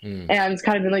camera. And it's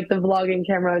kind of been like the vlogging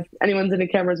camera. If anyone's into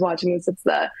cameras watching this, it's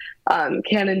the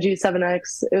Canon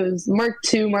G7X. It was Mark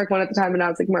II, Mark 1 at the time, and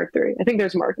now it's like Mark III. I think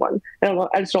there's Mark 1. I don't know.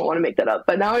 I just don't want to make that up.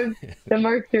 But now I've the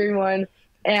Mark III one.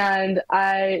 And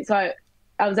I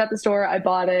I was at the store, I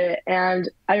bought it, and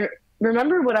I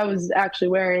remember what I was actually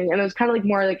wearing, and it was kind of like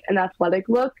more like an athletic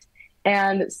look.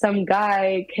 And some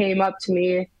guy came up to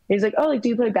me. He's like, "Oh, like, do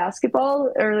you play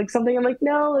basketball or like something?" I'm like,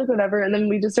 "No, like whatever." And then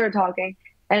we just started talking,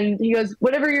 and he goes,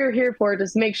 "Whatever you're here for,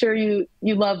 just make sure you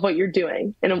love what you're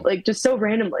doing." And I'm like, just so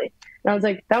randomly, and I was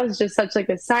like, that was just such like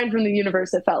a sign from the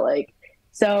universe. It felt like.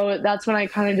 So that's when I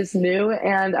kind of just knew,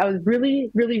 and I was really,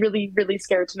 really, really, really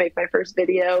scared to make my first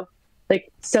video.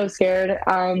 Like, so scared.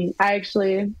 I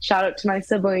actually shout out to my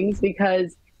siblings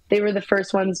because they were the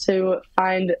first ones to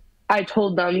find. I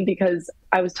told them because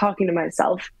I was talking to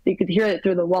myself. You could hear it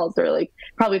through the walls. They're like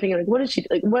probably thinking like, what is she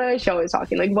like? What is she always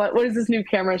talking? Like, what is this new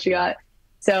camera she got?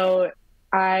 So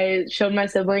I showed my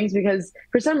siblings because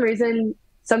for some reason,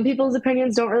 some people's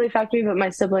opinions don't really affect me, but my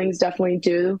siblings definitely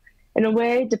do in a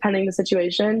way, depending the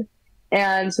situation.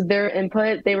 And so their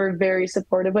input, they were very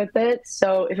supportive with it.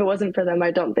 So if it wasn't for them,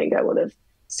 I don't think I would have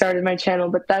started my channel.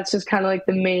 But that's just kind of like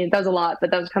the main, that was a lot,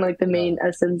 but that was kind of like the main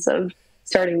essence of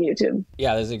starting YouTube.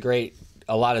 Yeah, there's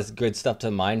a lot of good stuff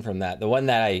to mine from that. The one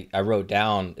that I wrote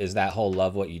down is that whole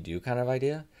love what you do kind of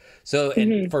idea. So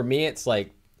and for me, it's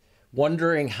like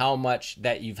wondering how much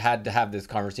that you've had to have this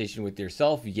conversation with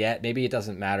yourself yet. Maybe it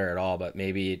doesn't matter at all, but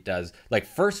maybe it does. Like,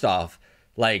 first off,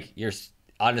 like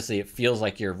honestly, it feels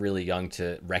like you're really young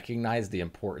to recognize the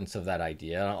importance of that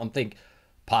idea. I don't think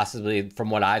possibly from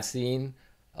what I've seen,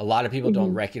 a lot of people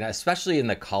don't recognize, especially in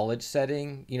the college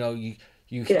setting. You know, you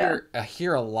hear, I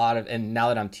hear a lot of, and now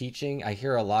that I'm teaching, I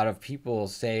hear a lot of people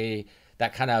say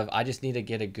that kind of, I just need to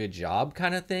get a good job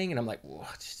kind of thing. And I'm like, well,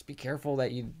 just be careful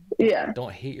that you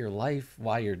don't hate your life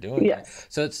while you're doing it.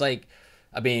 So it's like,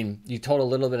 I mean, you told a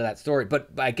little bit of that story,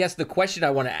 but I guess the question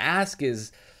I want to ask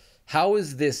is, how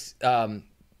is this,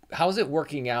 how is it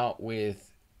working out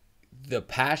with the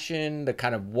passion, the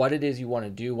kind of what it is you want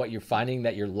to do, what you're finding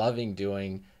that you're loving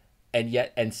doing,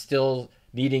 and still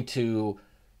needing to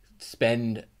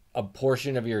spend a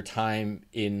portion of your time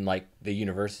in like the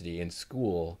university and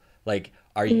school? Like,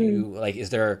 are you like, is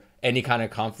there any kind of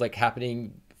conflict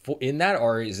happening in that,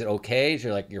 or is it okay? Is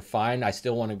you're like, you're fine, I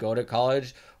still want to go to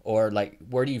college? Or like,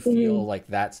 where do you feel like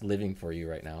that's living for you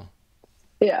right now?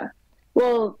 Yeah.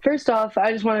 Well, first off,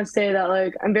 I just want to say that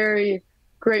like I'm very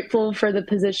grateful for the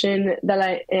position that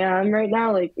I am right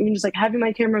now. Like, even just like having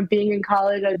my camera, being in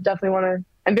college, I definitely want to,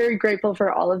 I'm very grateful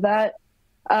for all of that.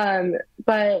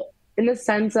 But in the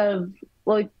sense of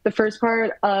like the first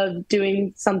part of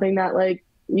doing something that like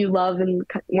you love and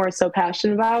more so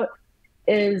passionate about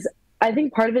is, I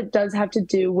think part of it does have to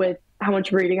do with how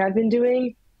much reading I've been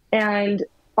doing, and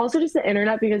also just the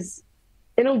internet, because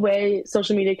in a way,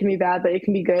 social media can be bad, but it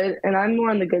can be good. And I'm more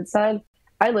on the good side.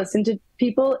 I listen to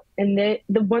people, and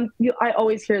I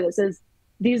always hear this is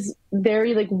these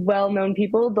very like well-known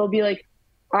people. They'll be like,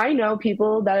 I know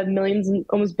people that have millions and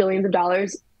almost billions of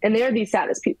dollars, and they are the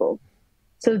saddest people.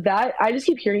 So that I just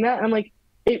keep hearing that. And I'm like,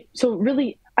 so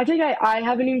really, I think I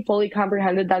haven't even fully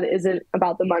comprehended that it isn't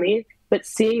about the money, but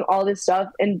seeing all this stuff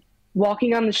and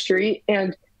walking on the street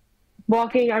and the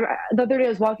other day I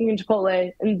was walking in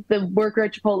Chipotle, and the worker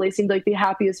at Chipotle seemed like the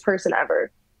happiest person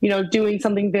ever, you know, doing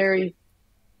something very,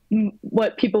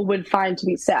 what people would find to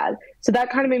be sad. So that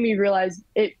kind of made me realize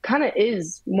it kind of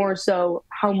is more so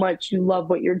how much you love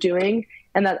what you're doing,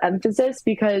 and that emphasis,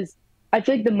 because I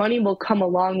feel like the money will come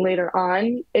along later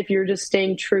on if you're just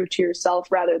staying true to yourself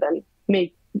rather than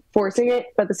forcing it.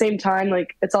 But at the same time,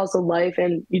 like, it's also life,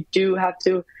 and you do have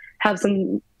to have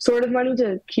some sort of money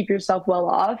to keep yourself well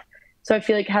off. So I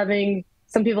feel like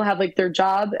some people have like their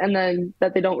job and then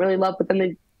that they don't really love, but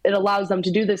then it allows them to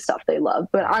do this stuff they love.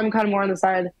 But I'm kind of more on the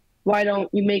side, why don't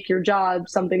you make your job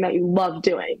something that you love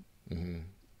doing?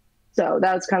 So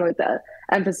that's kind of like the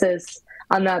emphasis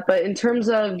on that. But in terms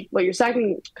of what your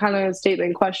second kind of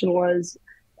statement question was,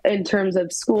 in terms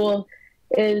of school,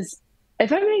 is,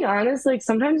 if I'm being honest, like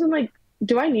sometimes I'm like,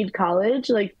 do I need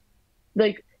college? Like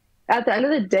at the end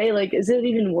of the day, like, is it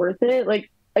even worth it?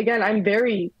 Like, again, I'm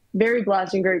very, very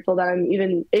blessed and grateful that I'm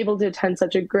even able to attend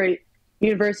such a great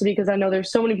university, because I know there's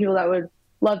so many people that would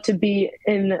love to be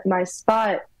in my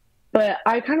spot. But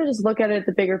I kind of just look at it,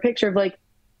 the bigger picture of like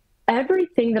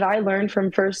everything that I learned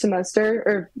from first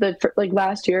semester or like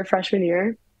last year, freshman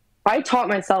year, I taught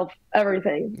myself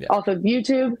everything off of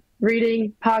YouTube,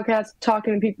 reading, podcasts,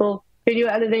 talking to people, video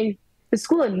editing. The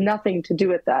school had nothing to do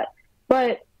with that.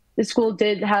 But the school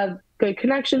did have good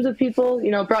connections with people,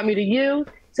 you know, brought me to you.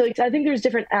 So like, I think there's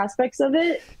different aspects of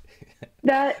it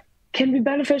that can be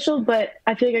beneficial, but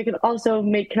I feel like I could also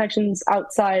make connections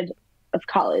outside of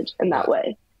college in that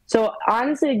way. So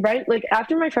honestly, right, like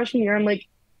after my freshman year, I'm like,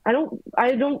 I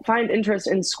don't find interest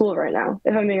in school right now,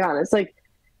 if I'm being honest. Like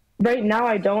right now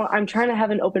I'm trying to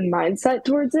have an open mindset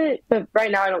towards it, but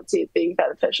right now I don't see it being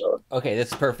beneficial. Okay,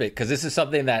 that's perfect because this is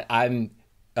something that I'm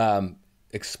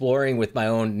exploring with my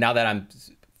own, now that I'm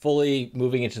fully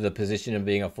moving into the position of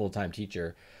being a full-time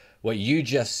teacher. What you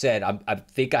just said, I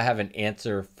think I have an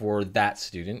answer for that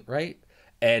student, right?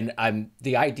 And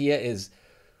the idea is,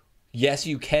 yes,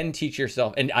 you can teach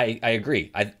yourself, and I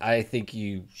agree. I think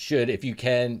you should, if you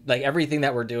can, like everything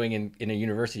that we're doing in a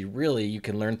university, really, you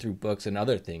can learn through books and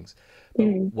other things.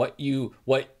 But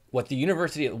what the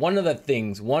university, one of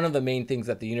the main things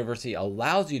that the university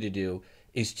allows you to do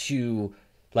is to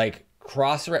like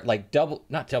not double,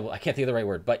 I can't think of the right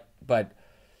word, but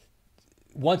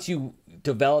once you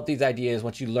develop these ideas,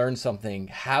 once you learn something,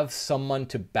 have someone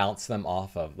to bounce them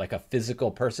off of, like a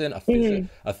physical person,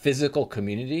 a physical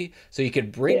community. So you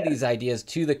could bring these ideas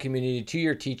to the community, to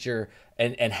your teacher,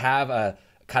 and have a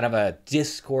kind of a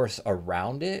discourse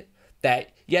around it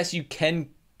that, yes, you can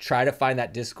try to find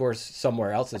that discourse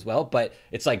somewhere else as well, but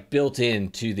it's like built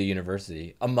into the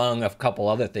university among a couple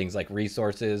other things like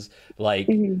resources, like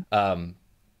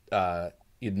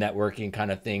networking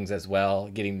kind of things as well,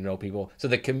 getting to know people. So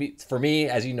for me,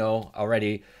 as you know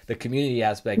already, the community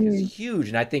aspect is huge,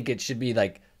 and I think it should be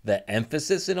like the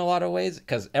emphasis in a lot of ways,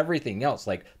 because everything else,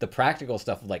 like the practical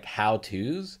stuff, like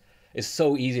how-tos, is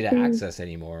so easy to access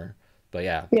anymore. But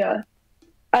yeah,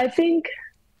 I think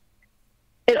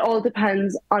it all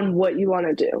depends on what you want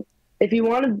to do. If you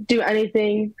want to do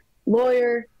anything,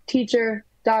 lawyer, teacher,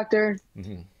 doctor,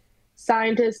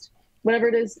 scientist, whatever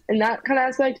it is, in that kind of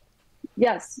aspect,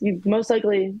 yes, you most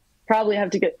likely probably have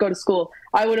to go to school.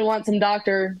 I wouldn't want some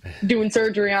doctor doing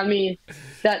surgery on me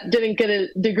that didn't get a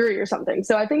degree or something.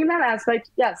 So I think in that aspect,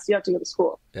 yes, you have to go to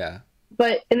school. Yeah.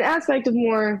 But in the aspect of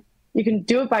more, you can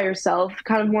do it by yourself,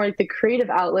 kind of more like the creative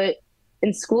outlet,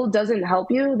 and school doesn't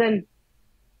help you, then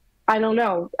I don't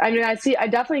know. I mean, I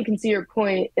definitely can see your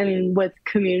point in with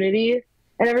community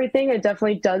and everything. It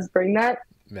definitely does bring that.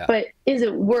 Yeah. But is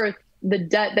it worth the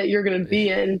debt that you're going to be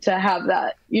in to have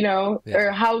that,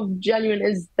 or how genuine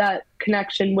is that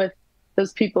connection with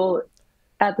those people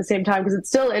at the same time? Because it's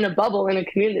still in a bubble in a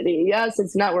community. Yes,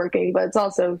 it's networking, but it's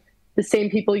also the same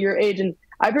people your age. And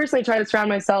I personally try to surround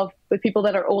myself with people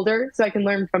that are older so I can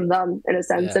learn from them in a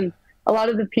sense. Yeah. And a lot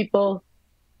of the people,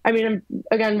 I mean, I'm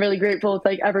again really grateful with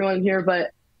like everyone here,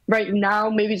 but right now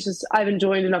maybe it's just I've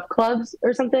joined enough clubs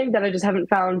or something that I just haven't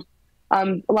found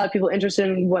a lot of people interested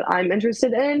in what I'm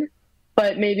interested in.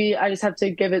 But maybe I just have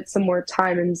to give it some more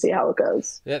time and see how it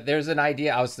goes. Yeah, there's an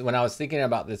idea. When I was thinking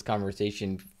about this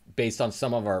conversation based on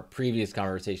some of our previous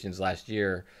conversations last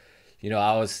year,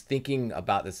 I was thinking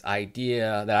about this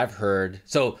idea that I've heard.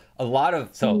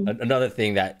 Another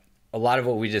thing that a lot of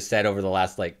what we just said over the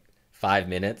last like 5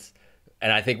 minutes,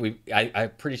 and I think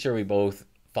I'm pretty sure we both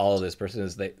follow this person,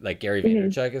 is like Gary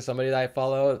Vaynerchuk is somebody that I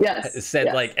follow. Yes.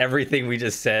 Said like everything we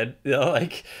just said,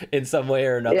 like in some way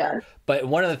or another. Yeah. But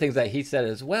one of the things that he said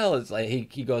as well is like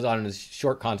he goes on in his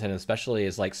short content especially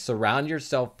is like surround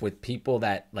yourself with people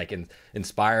that like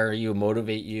inspire you,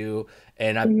 motivate you.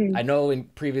 And I know in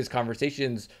previous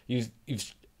conversations you've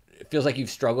it feels like you've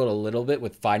struggled a little bit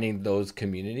with finding those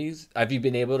communities. Have you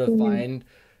been able to find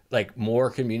like more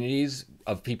communities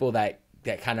of people that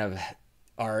kind of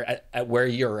are at where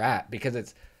you're at?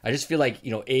 Because I just feel like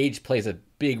age plays a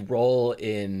big role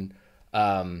in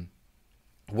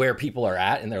where people are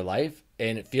at in their life,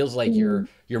 and it feels like you're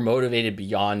motivated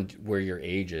beyond where your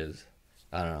age is.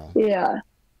 I don't know. Yeah.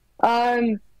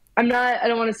 I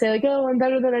don't want to say like, oh, I'm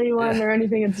better than anyone or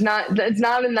anything. It's not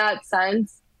in that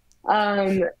sense.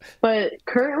 But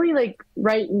currently, like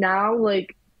right now,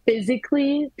 like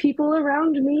physically people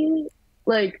around me,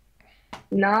 like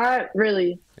not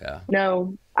really. Yeah.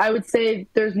 No, I would say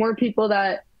there's more people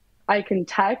that I can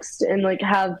text and like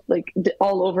have like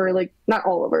all over, like not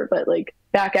all over, but like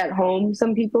back at home,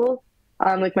 some people,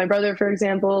 like my brother, for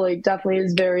example, like definitely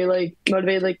is very like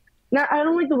motivated, like I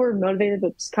don't like the word motivated,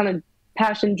 but just kind of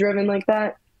passion driven like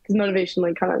that. Cause motivation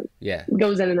like kind of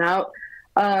goes in and out.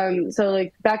 So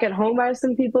like back at home, I have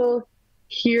some people.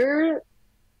 Here,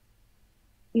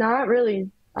 not really,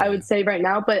 I would say right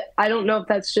now, but I don't know if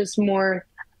that's just more,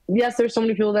 yes, there's so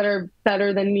many people that are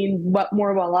better than me,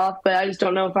 more well off, but I just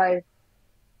don't know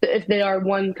if they are,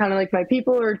 one, kind of like my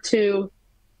people, or two,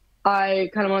 I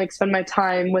kind of want to like spend my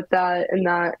time with that in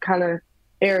that kind of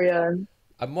area.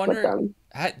 I'm wondering,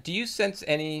 do you sense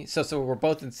any? So we're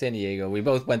both in San Diego. We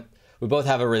both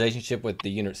have a relationship with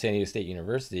the San Diego State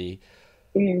University.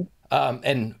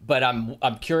 But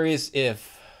I'm curious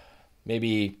if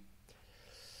maybe,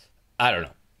 I don't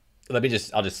know.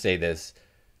 I'll just say this.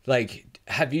 Like,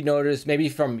 have you noticed maybe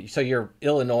from, so you're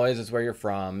Illinois is where you're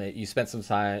from. You spent some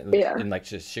time Yeah. in like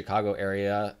just Chicago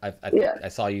area. Yeah. I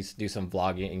saw you do some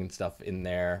vlogging and stuff in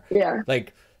there. Yeah.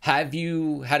 Like, have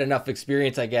you had enough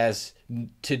experience, I guess,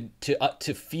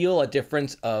 to feel a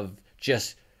difference of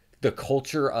just the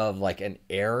culture of like an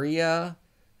area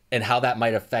and how that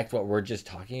might affect what we're just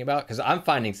talking about? Because I'm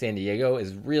finding San Diego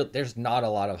is real. There's not a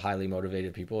lot of highly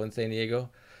motivated people in San Diego.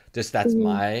 Just that's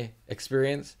my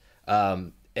experience.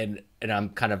 And I'm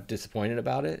kind of disappointed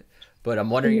about it. But I'm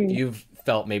wondering if you've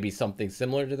felt maybe something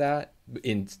similar to that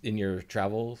in your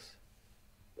travels.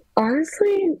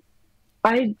 Honestly,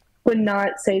 I would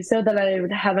not say so that I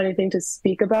would have anything to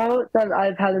speak about that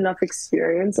I've had enough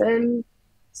experience in.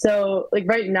 So, like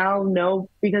right now, no,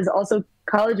 because also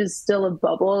college is still a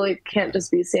bubble. It can't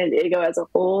just be San Diego as a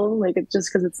whole. Like it's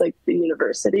just because it's like the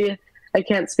university. I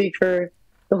can't speak for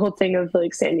the whole thing of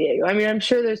like San Diego. I mean, I'm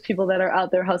sure there's people that are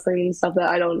out there hustling and stuff that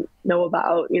I don't know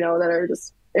about, you know, that are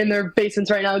just in their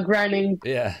basements right now, grinding,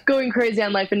 going crazy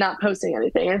on life and not posting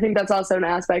anything. I think that's also an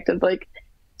aspect of like,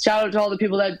 shout out to all the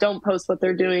people that don't post what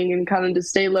they're doing and kind of just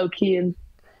stay low key and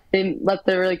let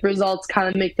their like results kind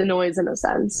of make the noise in a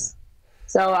sense.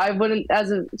 So I wouldn't,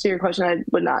 to your question, I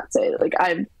would not say like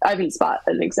I haven't spot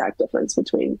an exact difference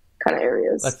between kind of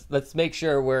areas. Let's make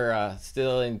sure we're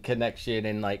still in connection.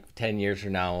 In like 10 years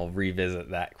from now, we'll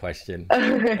revisit that question.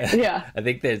 Yeah, I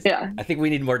think I think we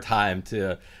need more time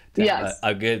to have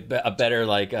a better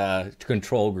like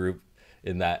control group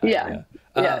in that. Yeah,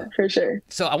 for sure.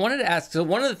 So I wanted to ask. So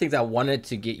one of the things I wanted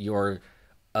to get your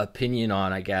opinion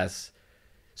on, I guess.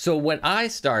 So when I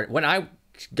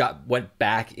went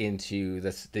back into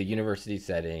the university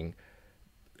setting,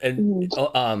 and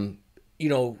you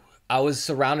know, I was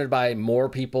surrounded by more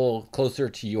people closer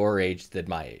to your age than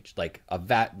my age, like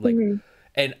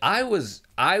and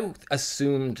I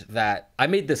assumed that I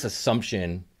made this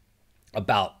assumption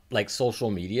about like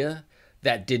social media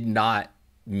that did not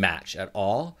match at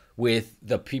all with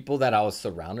the people that I was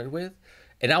surrounded with.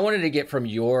 And I wanted to get from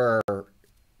your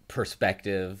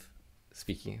perspective,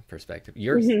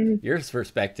 your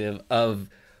perspective of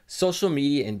social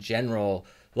media in general.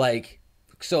 Like,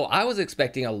 so I was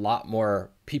expecting a lot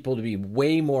more people to be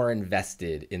way more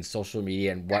invested in social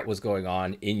media and what was going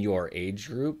on in your age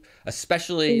group,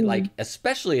 especially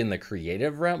in the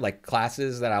creative realm, like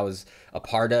classes that I was a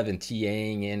part of and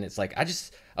TAing in. It's like, I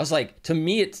was like, to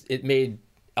me,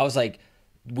 I was like,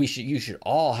 you should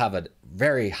all have a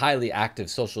very highly active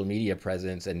social media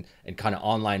presence and kind of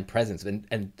online presence.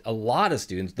 And a lot of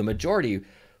students, the majority,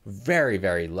 very,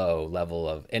 very low level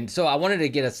of, and so I wanted to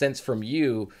get a sense from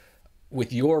you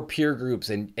with your peer groups,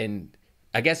 and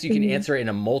I guess you can answer it in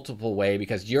a multiple way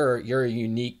because you're a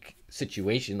unique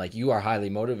situation. Like you are highly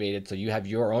motivated, so you have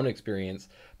your own experience,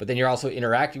 but then you're also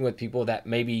interacting with people that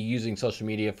may be using social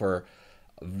media for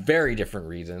very different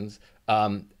reasons.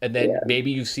 And then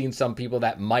maybe you've seen some people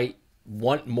that might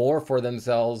want more for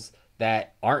themselves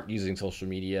that aren't using social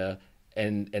media.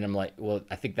 And I'm like, well,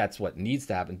 I think that's what needs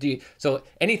to happen. So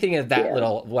anything of that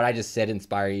little, what I just said,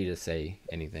 inspire you to say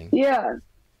anything? Yeah.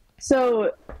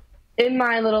 So in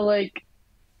my little, like,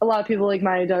 a lot of people like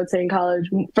my age, I would say in college,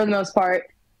 for the most part,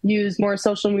 use more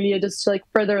social media just to like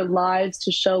for their lives,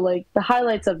 to show like the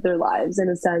highlights of their lives in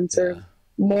a sense, or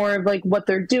more of like what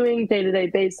they're doing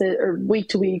day-to-day basis or week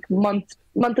to week,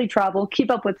 monthly travel, keep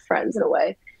up with friends in a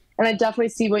way. And I definitely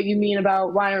see what you mean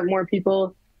about why aren't more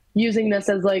people using this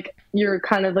as like your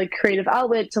kind of like creative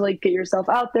outlet to like get yourself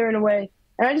out there in a way.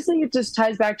 And I just think it just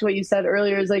ties back to what you said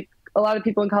earlier, is like a lot of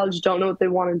people in college don't know what they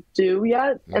want to do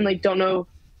yet, and like don't know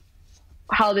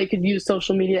how they could use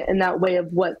social media in that way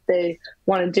of what they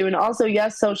want to do. And also,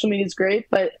 yes, social media is great,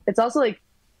 but it's also like,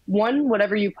 one,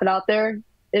 whatever you put out there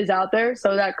is out there.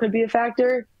 So that could be a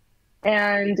factor.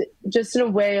 And just in a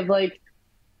way of like,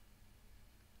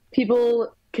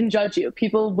 people can judge you.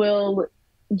 People will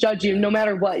judge you no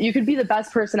matter what. You could be the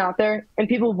best person out there and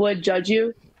people would judge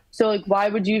you. So like, why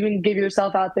would you even give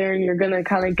yourself out there and you're going to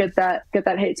kind of get that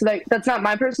hate? So that's not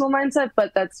my personal mindset,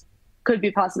 but that's could be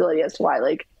a possibility as to why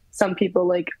like some people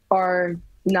like are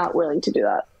not willing to do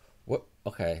that.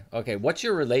 Okay. What's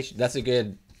your relation? That's a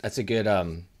good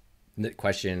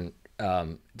question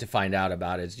to find out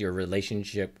about, is your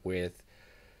relationship with,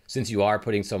 since you are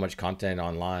putting so much content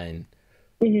online,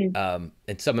 and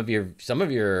some of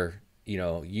your you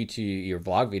know, YouTube, your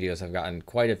vlog videos have gotten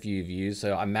quite a few views.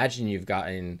 So I imagine you've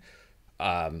gotten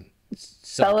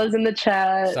Bella's in the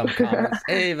chat. Some comments.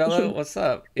 Hey Bella, what's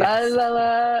up? Bye,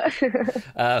 Bella.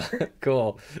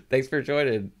 Cool. Thanks for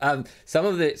joining. Some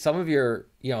of your,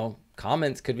 you know,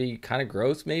 comments could be kind of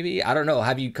gross, maybe. I don't know.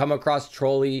 Have you come across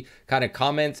trolly kind of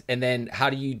comments, and then how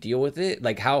do you deal with it?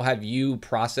 Like, how have you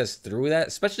processed through that,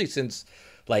 especially since,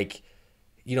 like,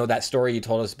 you know, that story you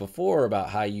told us before about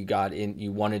how you got in,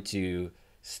 you wanted to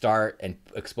start and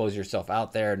expose yourself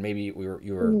out there, and maybe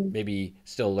you were maybe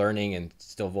still learning and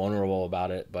still vulnerable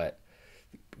about it, but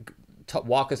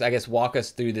walk us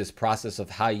through this process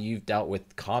of how you've dealt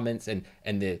with comments and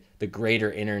the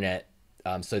greater internet,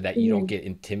 so that you don't get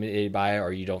intimidated by it,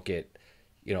 or you don't get,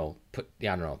 you know, I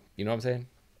don't know, you know what I'm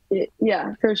saying?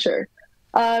 Yeah, for sure.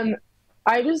 I'm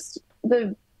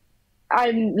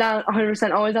not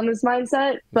 100% always on this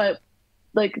mindset, but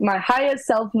like my highest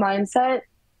self mindset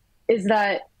is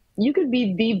that you could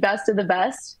be the best of the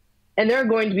best, and there are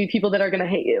going to be people that are going to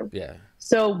hate you. Yeah.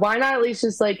 So why not at least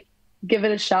just like give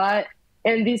it a shot?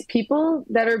 And these people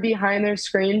that are behind their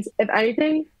screens, if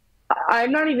anything,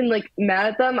 I'm not even like mad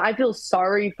at them. I feel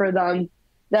sorry for them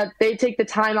that they take the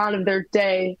time out of their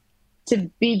day to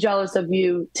be jealous of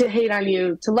you, to hate on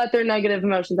you, to let their negative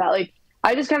emotions out. Like,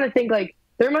 I just kind of think like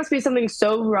there must be something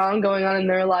so wrong going on in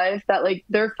their life that like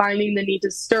they're finding the need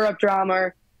to stir up drama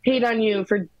or hate on you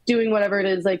for doing whatever it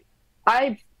is. Like,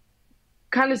 I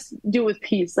kind of do it with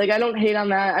peace. Like, I don't hate on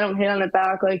that. I don't hate on it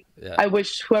back. Like, yeah. I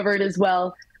wish whoever it is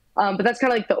well. But that's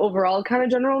kind of like the overall kind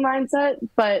of general mindset.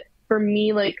 But for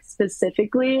me, like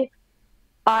specifically,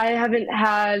 I haven't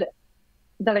had,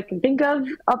 that I can think of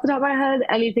off the top of my head,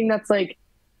 anything that's like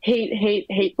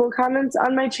hateful comments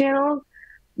on my channel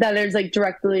that is like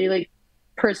directly, like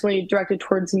personally directed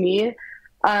towards me.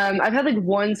 I've had like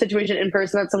one situation in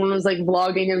person that someone was like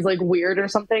vlogging and was like weird or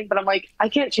something, but I'm like, I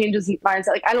can't change his mindset.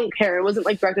 Like, I don't care. It wasn't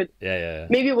like directed. Yeah.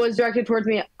 Maybe it was directed towards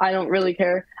me. I don't really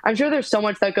care. I'm sure there's so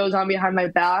much that goes on behind my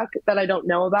back that I don't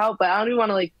know about, but I don't even want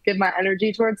to like give my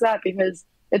energy towards that because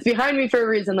it's behind me for a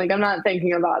reason. Like, I'm not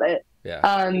thinking about it. Yeah.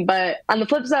 But on the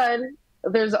flip side,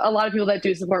 there's a lot of people that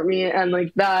do support me, and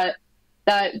like that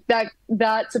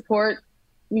support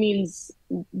means,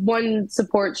 one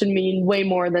support should mean way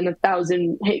more than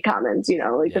 1,000 hate comments, you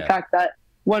know, like the fact that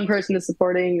one person is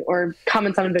supporting or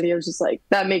comments on a video is just like,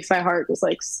 that makes my heart just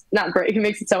like not break. It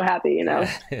makes it so happy, you know?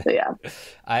 So yeah.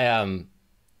 I,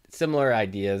 similar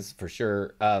ideas for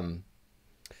sure.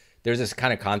 There's this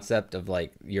kind of concept of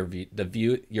like your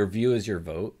view is your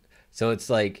vote. So it's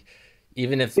like,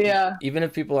 even if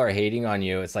people are hating on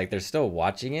you, it's like, they're still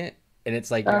watching it. And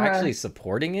it's like, you're actually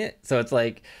supporting it. So it's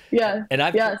like, and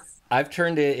I've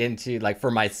turned it into like, for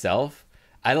myself,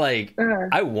 I like,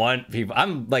 I want people,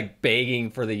 I'm like begging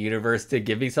for the universe to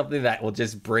give me something that will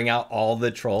just bring out all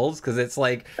the trolls. Cause it's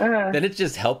like, then it's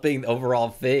just helping the overall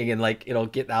thing, and like, it'll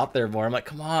get out there more. I'm like,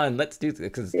 come on, let's do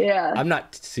this. Cause I'm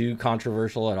not too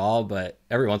controversial at all, but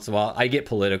every once in a while I get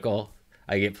political.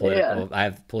 I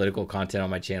have political content on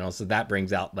my channel. So that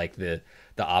brings out like the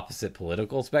opposite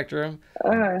political spectrum,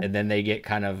 and then they get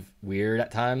kind of weird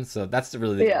at times. So that's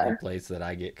really the only place that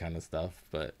I get kind of stuff.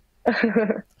 But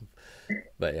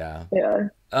yeah.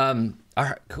 All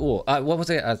right, cool. What was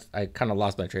it? I kind of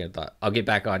lost my train of thought. I'll get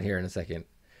back on here in a second.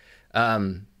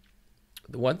 The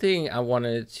one thing I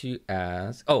wanted to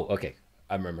ask. Oh, okay,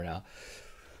 I remember now.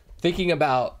 Thinking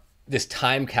about this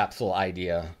time capsule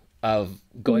idea of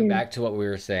going back to what we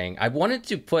were saying. I wanted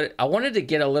to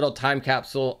get a little time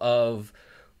capsule of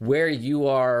where you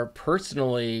are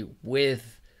personally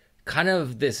with kind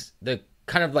of the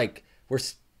kind of like,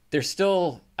 there's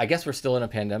still, I guess we're still in a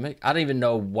pandemic. I don't even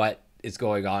know what is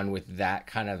going on with that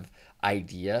kind of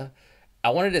idea. I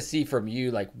wanted to see from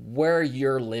you, like, where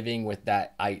you're living with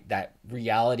that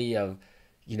reality of,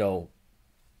 you know,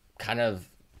 kind of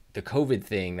the COVID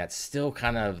thing that's still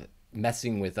kind of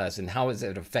messing with us, and how has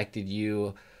it affected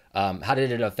you? How did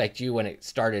it affect you when it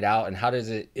started out, and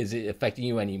is it affecting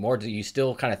you anymore? Do you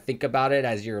still kind of think about it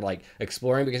as you're like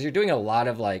exploring, because you're doing a lot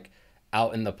of like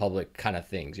out in the public kind of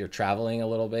things. You're traveling a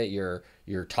little bit, you're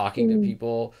talking to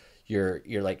people, you're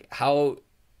like, how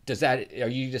does that, are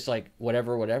you just like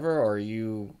whatever, or are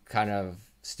you kind of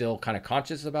still kind of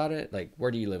conscious about it? Like, where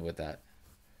do you live with that?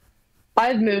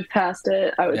 I've moved past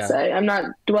it, I would say. I'm not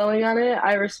dwelling on it.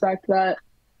 I respect that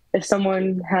if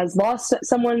someone has lost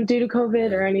someone due to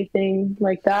COVID or anything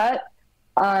like that,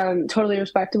 totally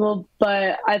respectable.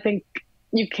 But I think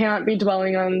you can't be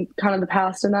dwelling on kind of the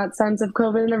past in that sense of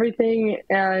COVID and everything.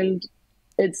 And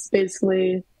it's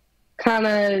basically kind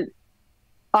of,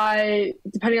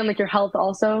 depending on like your health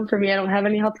also, for me, I don't have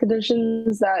any health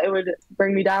conditions that it would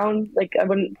bring me down. Like, I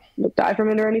wouldn't die from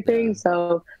it or anything.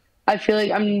 So I feel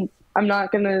like I'm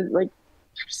not going to like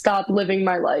stop living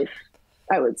my life,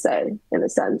 I would say, in a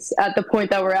sense, at the point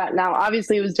that we're at now.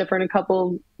 Obviously it was different a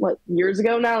couple years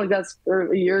ago now, like that's,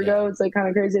 or a year ago. It's like kind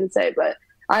of crazy to say, but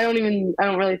I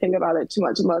don't really think about it too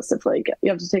much unless if like you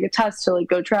have to take a test to like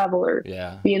go travel or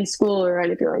Yeah. be in school or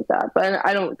anything like that. But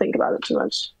I don't think about it too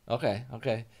much. Okay.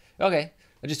 Okay. Okay.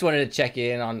 I just wanted to check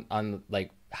in on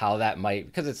like how that might,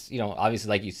 because it's, obviously,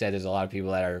 like you said, there's a lot of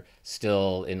people that are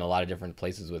still in a lot of different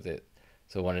places with it.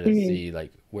 So I wanted to see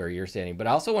like where you're standing, but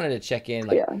I also wanted to check in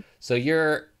like, Yeah. so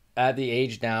you're at the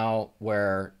age now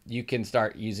where you can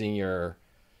start using your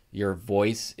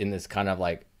voice in this kind of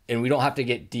like, and we don't have to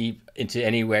get deep into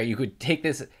anywhere. You could take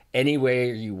this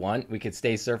anywhere you want. We could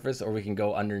stay surface or we can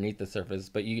go underneath the surface,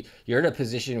 but you're in a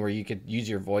position where you could use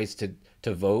your voice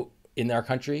to vote in our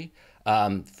country,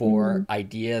 for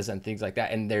ideas and things like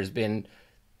that. And there's been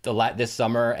this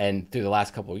summer and through the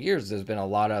last couple of years, there's been a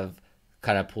lot of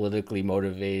kind of politically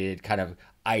motivated kind of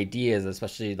ideas,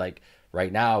 especially like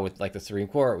right now with like the Supreme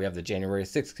Court, we have the January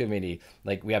 6th committee,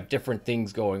 like we have different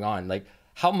things going on. Like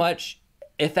how much,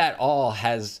 if at all,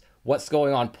 has what's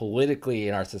going on politically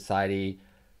in our society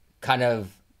kind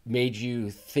of made you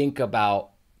think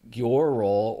about your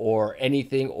role or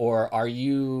anything, or are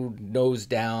you nose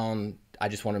down, I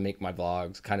just want to make my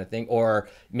vlogs kind of thing, or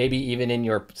maybe even in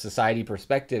your society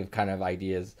perspective kind of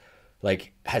ideas,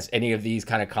 like has any of these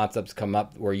kind of concepts come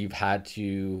up where you've had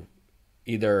to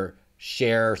either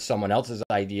share someone else's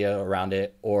idea around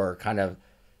it or kind of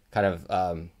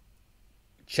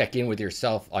check in with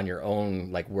yourself on your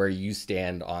own, like where you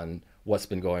stand on what's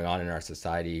been going on in our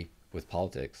society with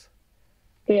politics?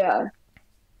 Yeah.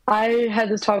 I had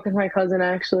this talk with my cousin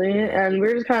actually, and we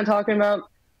were just kind of talking about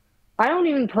I don't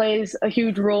even play a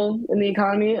huge role in the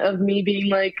economy of me being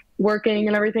like working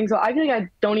and everything. So I feel like I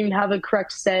don't even have a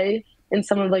correct say in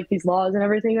some of like these laws and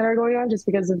everything that are going on just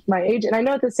because of my age. And I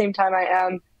know at the same time I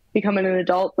am becoming an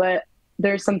adult, but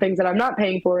there's some things that I'm not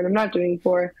paying for and I'm not doing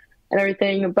for and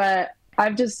everything. But I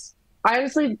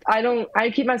honestly, I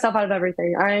keep myself out of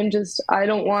everything. I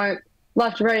don't want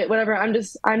left, right, whatever. I'm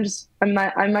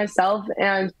myself.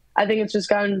 And I think it's just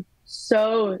gotten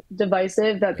so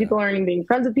divisive that people aren't even being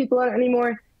friends with people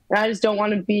anymore. And I just don't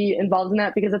want to be involved in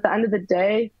that because at the end of the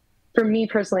day, for me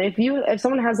personally, if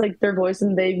someone has like their voice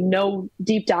and they know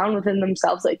deep down within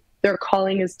themselves, like their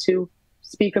calling is to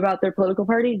speak about their political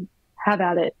party, have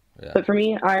at it. Yeah. But for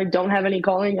me, I don't have any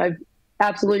calling. I've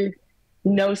absolutely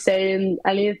no say in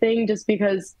anything just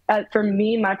because for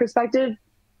me, my perspective,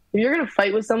 if you're going to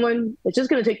fight with someone, it's just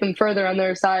going to take them further on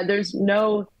their side.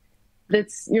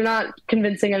 You're not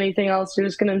convincing anything else. You're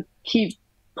just going to keep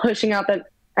pushing out that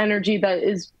energy that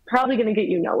is probably going to get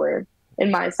you nowhere,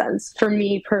 in my sense, for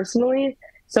me personally.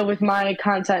 So with my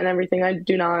content and everything, I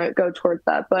do not go towards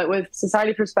that. But with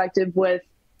society perspective, with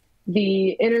the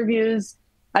interviews,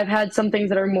 I've had some things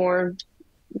that are more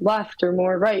left or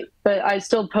more right, but I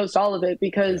still post all of it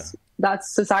because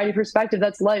that's society perspective.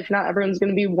 That's life. Not everyone's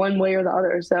going to be one way or the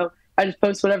other. So I just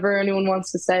post whatever anyone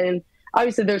wants to say. And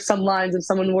obviously there's some lines if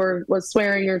someone was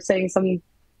swearing or saying some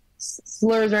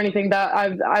slurs or anything that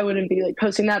I wouldn't be like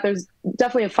posting that. There's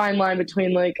definitely a fine line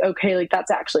between like, okay, like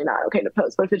that's actually not okay to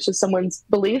post, but if it's just someone's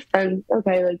belief, then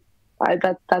okay, like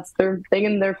that's their thing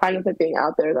and they're fine with it being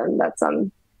out there, then that's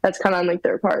kind of on like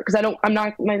their part. Cause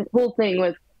my whole thing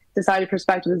with society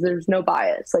perspective is there's no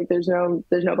bias. Like there's no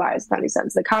bias in any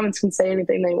sense. The comments can say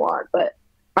anything they want, but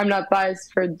I'm not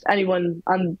biased for anyone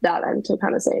on that end to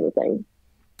kind of say anything.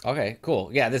 Okay, cool.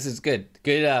 Yeah, this is good.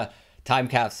 Good time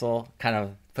capsule, kind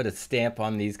of put a stamp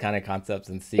on these kind of concepts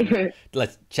and see.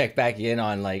 Let's check back in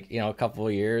on like, a couple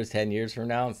of years, 10 years from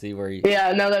now and see where you...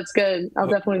 Yeah, no, that's good. I'll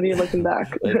definitely be looking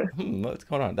back. What's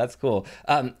going on? That's cool.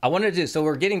 I wanted to, so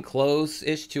we're getting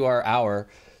close-ish to our hour.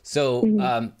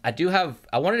 So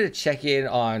I wanted to check in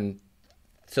on,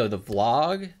 so the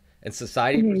vlog and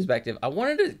society perspective. I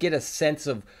wanted to get a sense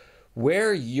of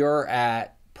where you're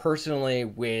at personally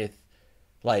with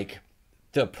like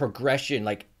the progression.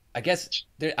 Like, I guess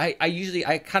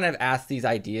I kind of ask these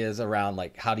ideas around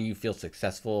like, how do you feel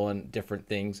successful and different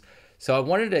things. So I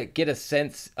wanted to get a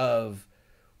sense of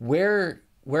where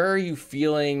are you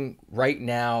feeling right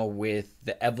now with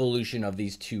the evolution of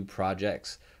these two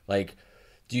projects? Like,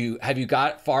 have you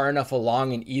got far enough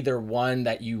along in either one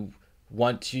that you're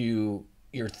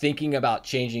thinking about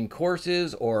changing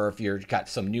courses, or if you've got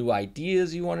some new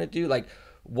ideas you want to do, like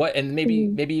what, and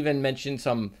maybe even mention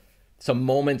some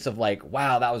moments of like,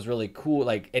 wow, that was really cool.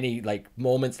 Like any like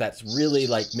moments that's really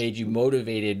like made you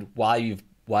motivated while you've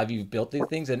built these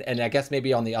things. And I guess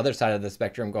maybe on the other side of the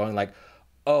spectrum going like,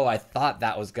 oh, I thought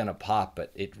that was going to pop,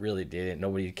 but it really didn't.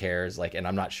 Nobody cares. Like, and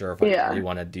I'm not sure if I really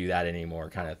want to do that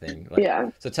anymore kind of thing.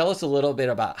 Like, so tell us a little bit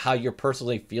about how you're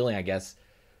personally feeling, I guess,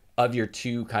 of your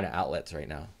two kind of outlets right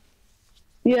now.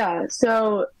 Yeah.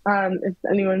 So if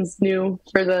anyone's new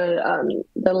for the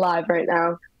live right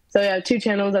now, So yeah, two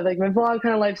channels. I have like my vlog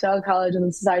kind of lifestyle college and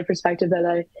then society perspective that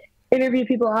I interview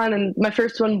people on. And my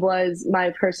first one was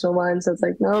my personal one. So it's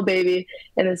like, no baby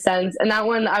in a sense. And that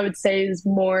one I would say is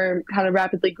more kind of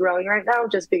rapidly growing right now,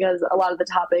 just because a lot of the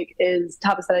topics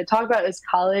that I talk about is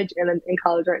college, and I'm in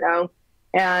college right now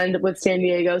and with San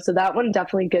Diego. So that one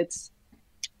definitely gets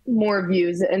more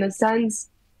views in a sense.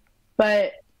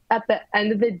 But at the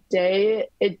end of the day,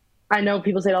 I know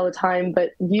people say it all the time,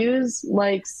 but views,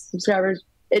 likes, subscribers,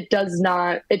 it doesn't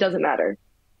matter.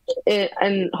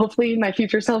 And hopefully my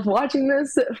future self watching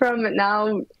this from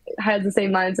now has the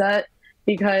same mindset,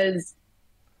 because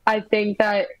I think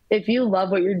that if you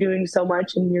love what you're doing so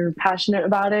much and you're passionate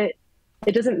about it,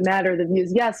 it doesn't matter the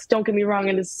views. Yes, don't get me wrong,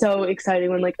 it is so exciting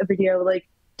when like a video like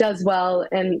does well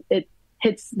and it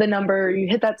hits the number, you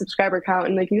hit that subscriber count,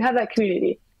 and like you have that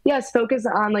community. Yes, focus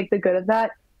on like the good of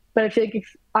that. But I feel like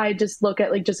if I just look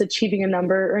at like just achieving a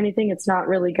number or anything, it's not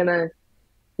really gonna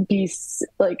be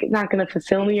like, not gonna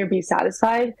fulfill me or be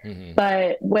satisfied.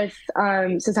 But with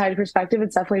society perspective,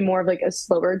 it's definitely more of like a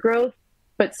slower growth.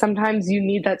 But sometimes you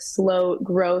need that slow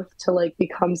growth to like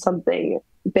become something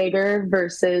bigger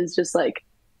versus just like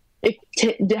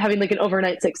having like an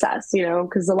overnight success, you know,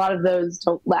 because a lot of those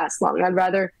don't last long. I'd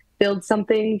rather build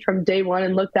something from day one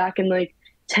and look back in like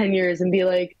 10 years and be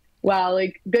like, wow,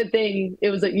 like good thing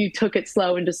it was like you took it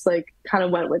slow and just like kind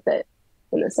of went with it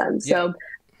in a sense. Yeah. So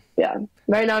yeah,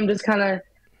 right now I'm just kind of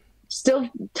still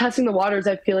testing the waters.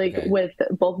 I feel like with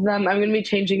both of them, I'm going to be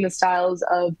changing the styles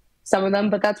of some of them,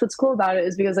 but that's what's cool about it,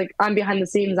 is because like I'm behind the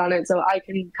scenes on it, so I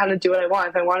can kind of do what I want.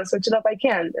 If I want to switch it up, I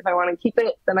can. If I want to keep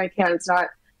it, then I can.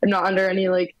 I'm not under any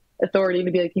like authority to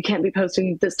be like, you can't be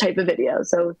posting this type of video.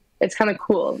 So it's kind of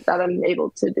cool that I'm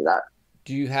able to do that.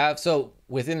 Do you have, so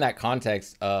within that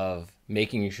context of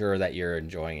making sure that you're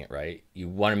enjoying it, right? You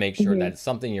want to make sure that it's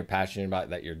something you're passionate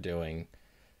about, that you're doing,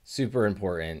 super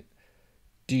important.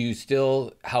 Do you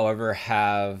still, however,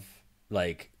 have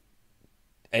like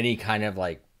any kind of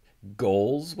like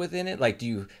goals within it? Like, do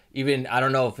you even, I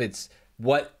don't know if it's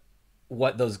what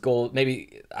those goals,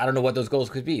 maybe, I don't know what those goals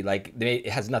could be. Like it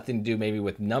has nothing to do maybe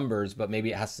with numbers, but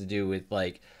maybe it has to do with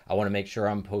like, I want to make sure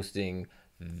I'm posting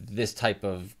this type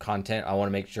of content. I want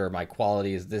to make sure my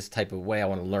quality is this type of way. I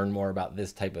want to learn more about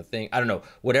this type of thing. I don't know,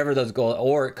 whatever those goals,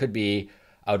 or it could be,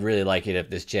 I would really like it if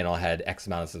this channel had X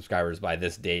amount of subscribers by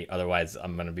this date. Otherwise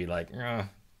I'm going to be like, you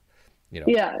know.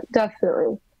 Yeah,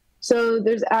 definitely. So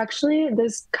there's actually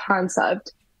this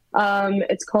concept.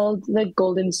 It's called the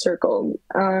golden circle.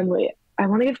 Wait, I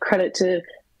want to give credit to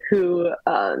who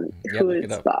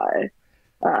it's by,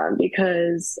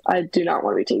 because I do not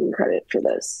want to be taking credit for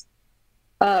this.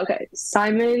 Okay,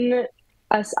 Simon,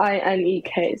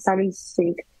 Sinek. Simon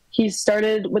Sinek. He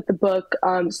started with the book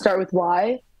Start With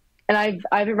Why, and I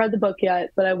haven't read the book yet,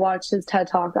 but I watched his TED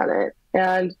Talk on it,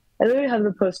 and I literally have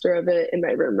the poster of it in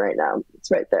my room right now.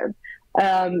 It's right there.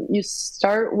 You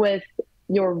start with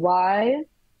your why,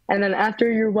 and then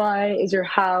after your why is your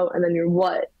how, and then your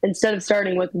what, instead of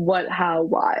starting with what, how,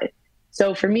 why.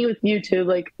 So for me with YouTube,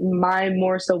 like my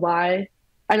more so why,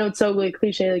 I know it's so like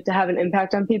cliche, like to have an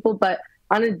impact on people, but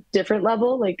on a different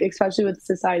level, like especially with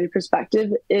society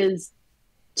perspective, is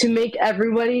to make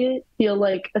everybody feel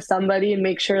like a somebody and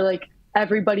make sure like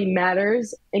everybody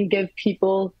matters and give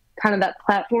people kind of that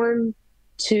platform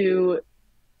to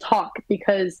talk.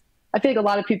 Because I feel like a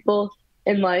lot of people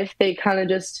in life, they kind of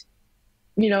just,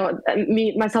 you know,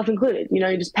 me, myself included, you know,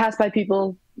 you just pass by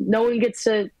people. No one gets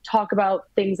to talk about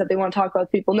things that they want to talk about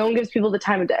with people. No one gives people the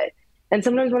time of day. And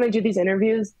sometimes when I do these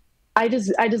interviews, I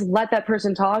just let that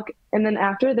person talk. And then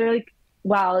after, they're like,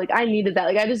 wow, like I needed that.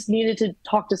 Like I just needed to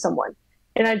talk to someone.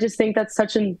 And I just think that's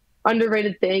such an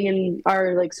underrated thing in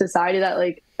our like society, that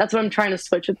like, that's what I'm trying to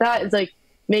switch with that. It's like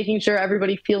making sure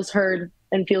everybody feels heard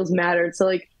and feels mattered. So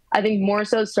like, I think more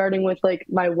so starting with like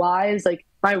my why is like,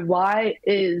 my why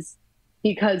is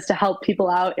because to help people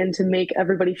out and to make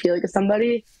everybody feel like a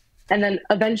somebody. And then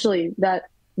eventually that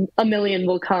 1 million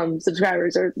will come,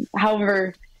 subscribers, or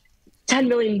however, 10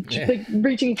 million, like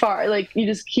reaching far. Like you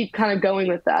just keep kind of going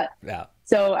with that. Yeah.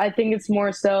 So I think it's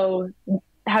more so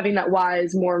having that why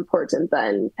is more important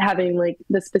than having like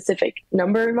the specific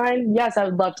number in mind. Yes, I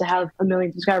would love to have 1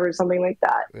 million subscribers, something like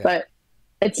that, but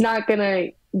it's not going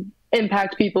to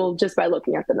impact people just by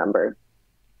looking at the number.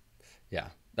 Yeah.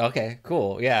 Okay,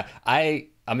 cool. Yeah. I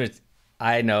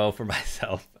know for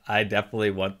myself, I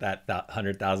definitely want that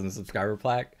 100,000 subscriber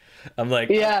plaque. I'm like,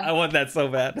 yeah, I want that so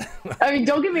bad. I mean,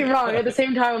 don't get me wrong. At the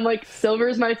same time, I'm like, silver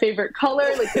is my favorite color.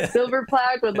 Like the silver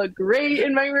plaque would look great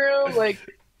in my room. Like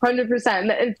 100%.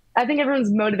 And I think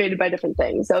everyone's motivated by different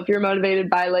things. So if you're motivated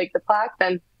by like the plaque,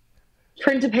 then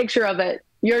print a picture of it.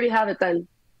 You already have it then.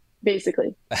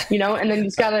 basically, you know, and then you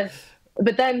just gotta,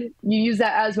 but then you use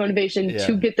that as motivation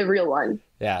to get the real one.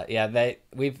 Yeah. Yeah.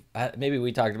 Maybe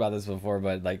we talked about this before,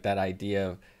 but like that idea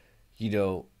of, you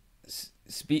know,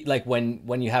 speak like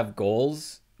when you have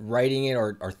goals, writing it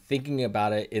or thinking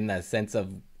about it in that sense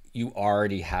of you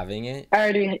already having it.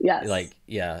 Yes. Like,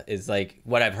 yeah, is like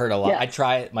what I've heard a lot. Yes. I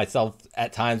try it myself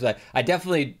at times, but I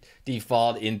definitely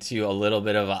default into a little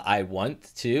bit of a I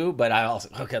want to, but I also,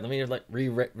 okay, let me like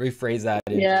rephrase that.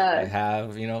 I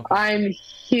have, you know. I'm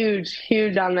huge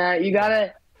on that. You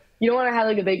don't want to have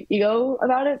like a big ego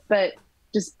about it, but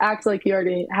just act like you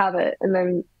already have it. And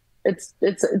then it's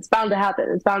bound to happen.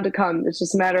 It's bound to come. It's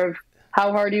just a matter of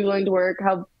how hard are you willing to work?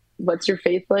 What's your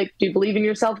faith like? Do you believe in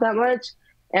yourself that much?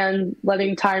 And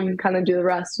letting time kind of do the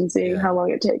rest and seeing how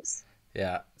long it takes.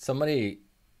 Yeah.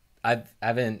 I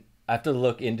have to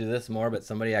look into this more, but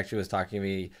somebody actually was talking to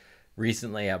me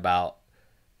recently about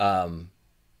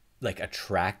like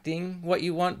attracting what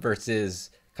you want versus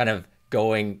kind of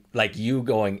going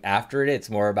after it. It's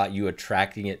more about you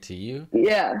attracting it to you.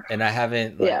 Yeah. And I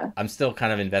haven't, I'm still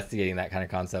kind of investigating that kind of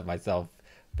concept myself.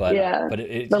 But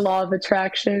the law of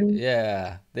attraction.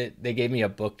 Yeah, they gave me a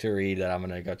book to read that I'm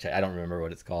gonna go check. I don't remember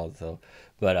what it's called, so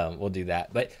but we'll do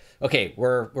that. But okay,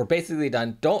 we're basically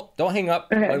done. Don't hang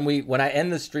up when I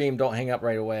end the stream. Don't hang up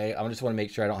right away. I just want to make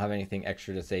sure I don't have anything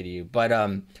extra to say to you. But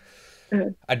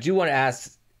I do want to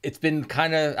ask. It's been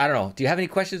kind of, I don't know. Do you have any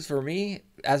questions for me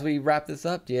as we wrap this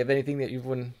up? Do you have anything that you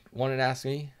wanted to ask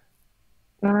me?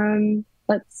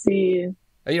 Let's see.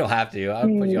 You don't have to. I'll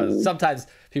put you on. Sometimes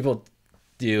people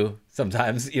do.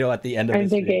 Sometimes, you know, at the end of I'm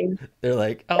thinking, they're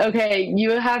like, oh. Okay,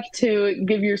 you have to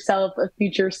give yourself a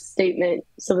future statement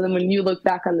so then when you look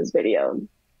back on this video,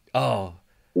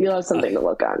 you'll have something to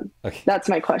look on. Okay. That's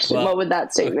my question. Well, what would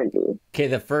that statement be? Okay,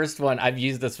 the first one, I've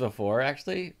used this before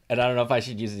actually, and I don't know if I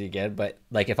should use it again, but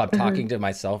like if I'm talking to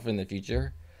myself in the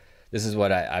future, this is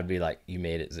what I'd be like, you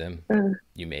made it, Zim.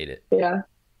 You made it. Yeah.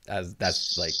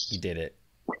 That's like, you did it.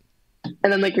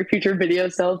 And then like your future video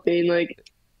self being like,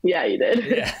 yeah, you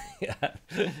did. Yeah,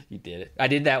 you did it. I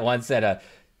did that once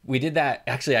we did that.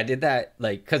 Actually, I did that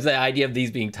like, because the idea of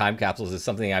these being time capsules is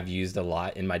something I've used a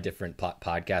lot in my different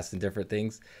podcasts and different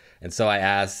things. And so I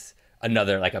asked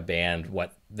like a band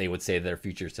what they would say to their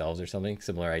future selves or something,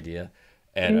 similar idea.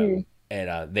 And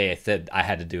they said I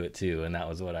had to do it too. And that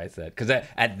was what I said. Because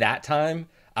at that time,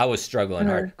 I was struggling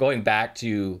hard. Going back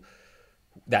to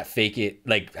that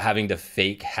like having to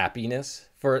fake happiness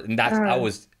and that's, I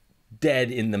was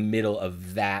dead in the middle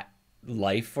of that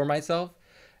life for myself.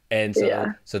 And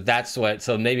so that's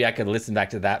so maybe I could listen back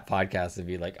to that podcast and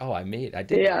be like, oh, I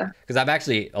did it. Because I'm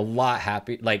actually a lot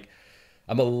happy. Like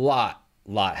I'm a lot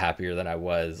happier than I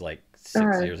was like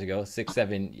 6 years ago, 6,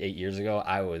 7, 8 years ago.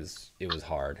 It was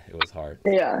hard.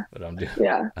 Yeah. But I'm doing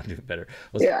better.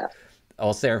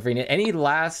 Serafina, any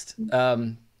last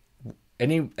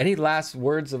any last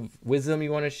words of wisdom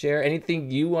you want to share?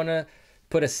 Anything you want to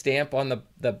put a stamp on the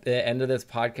end of this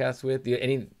podcast with?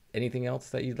 Anything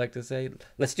else that you'd like to say?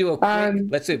 Let's do a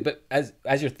quick, but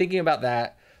as you're thinking about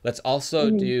that, let's also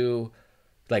do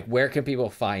like, where can people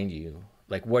find you?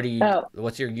 Like,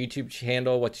 what's your YouTube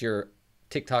handle? What's your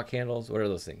TikTok handles? What are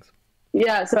those things?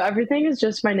 Yeah, so everything is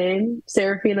just my name,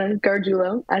 Serafina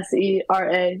Gargiulo,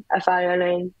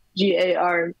 SERAFINA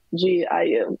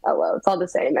GARGIULO. It's all the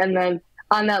same. And then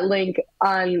on that link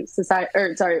on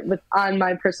on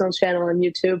my personal channel on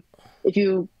YouTube, if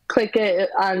you click it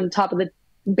on top of the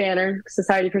banner,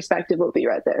 Society Perspective will be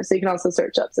right there. So you can also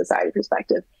search up Society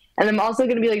Perspective. And I'm also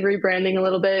going to be like rebranding a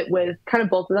little bit with kind of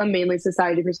both of them, mainly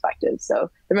Society Perspective.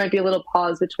 So there might be a little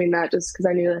pause between that just because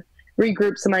I need to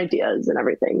regroup some ideas and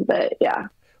everything. But yeah.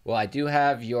 Well, I do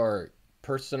have your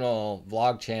personal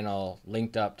vlog channel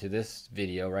linked up to this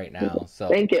video right now. So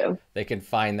thank you. They can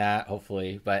find that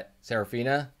hopefully. But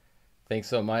Serafina, thanks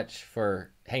so much for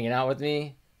hanging out with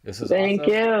me. This is Thank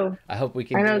awesome. You. I hope we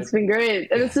can. I know it's been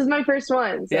great. And this is my first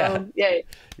one. So yay.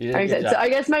 You did a good job. So I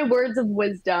guess my words of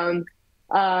wisdom,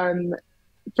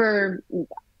 for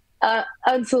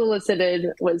unsolicited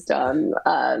wisdom,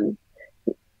 kind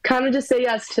of just say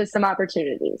yes to some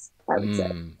opportunities, I would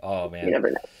say. Oh man. You never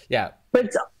know. Yeah.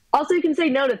 But also you can say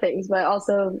no to things, but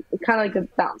also kind of like a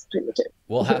balance between the two.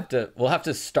 We'll have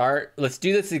to start. Let's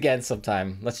do this again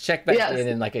sometime. Let's check back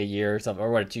in like a year or something,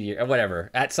 or 2 years or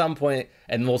whatever, at some point,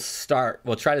 and we'll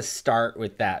try to start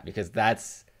with that, because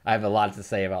I have a lot to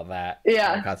say about that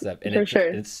concept. And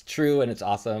it's true and it's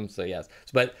awesome. So yes.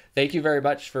 But thank you very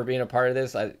much for being a part of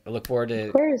this. I look forward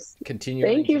to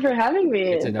continuing. Thank you for having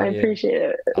me. I appreciate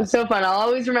it. Awesome. It's so fun. I'll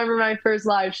always remember my first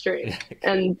live stream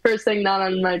and first thing not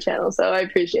on my channel. So I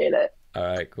appreciate it. All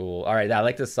right, cool. All right. I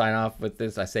like to sign off with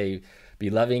this. I say, Be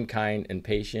loving, kind, and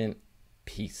patient.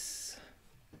 Peace.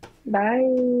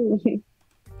 Bye.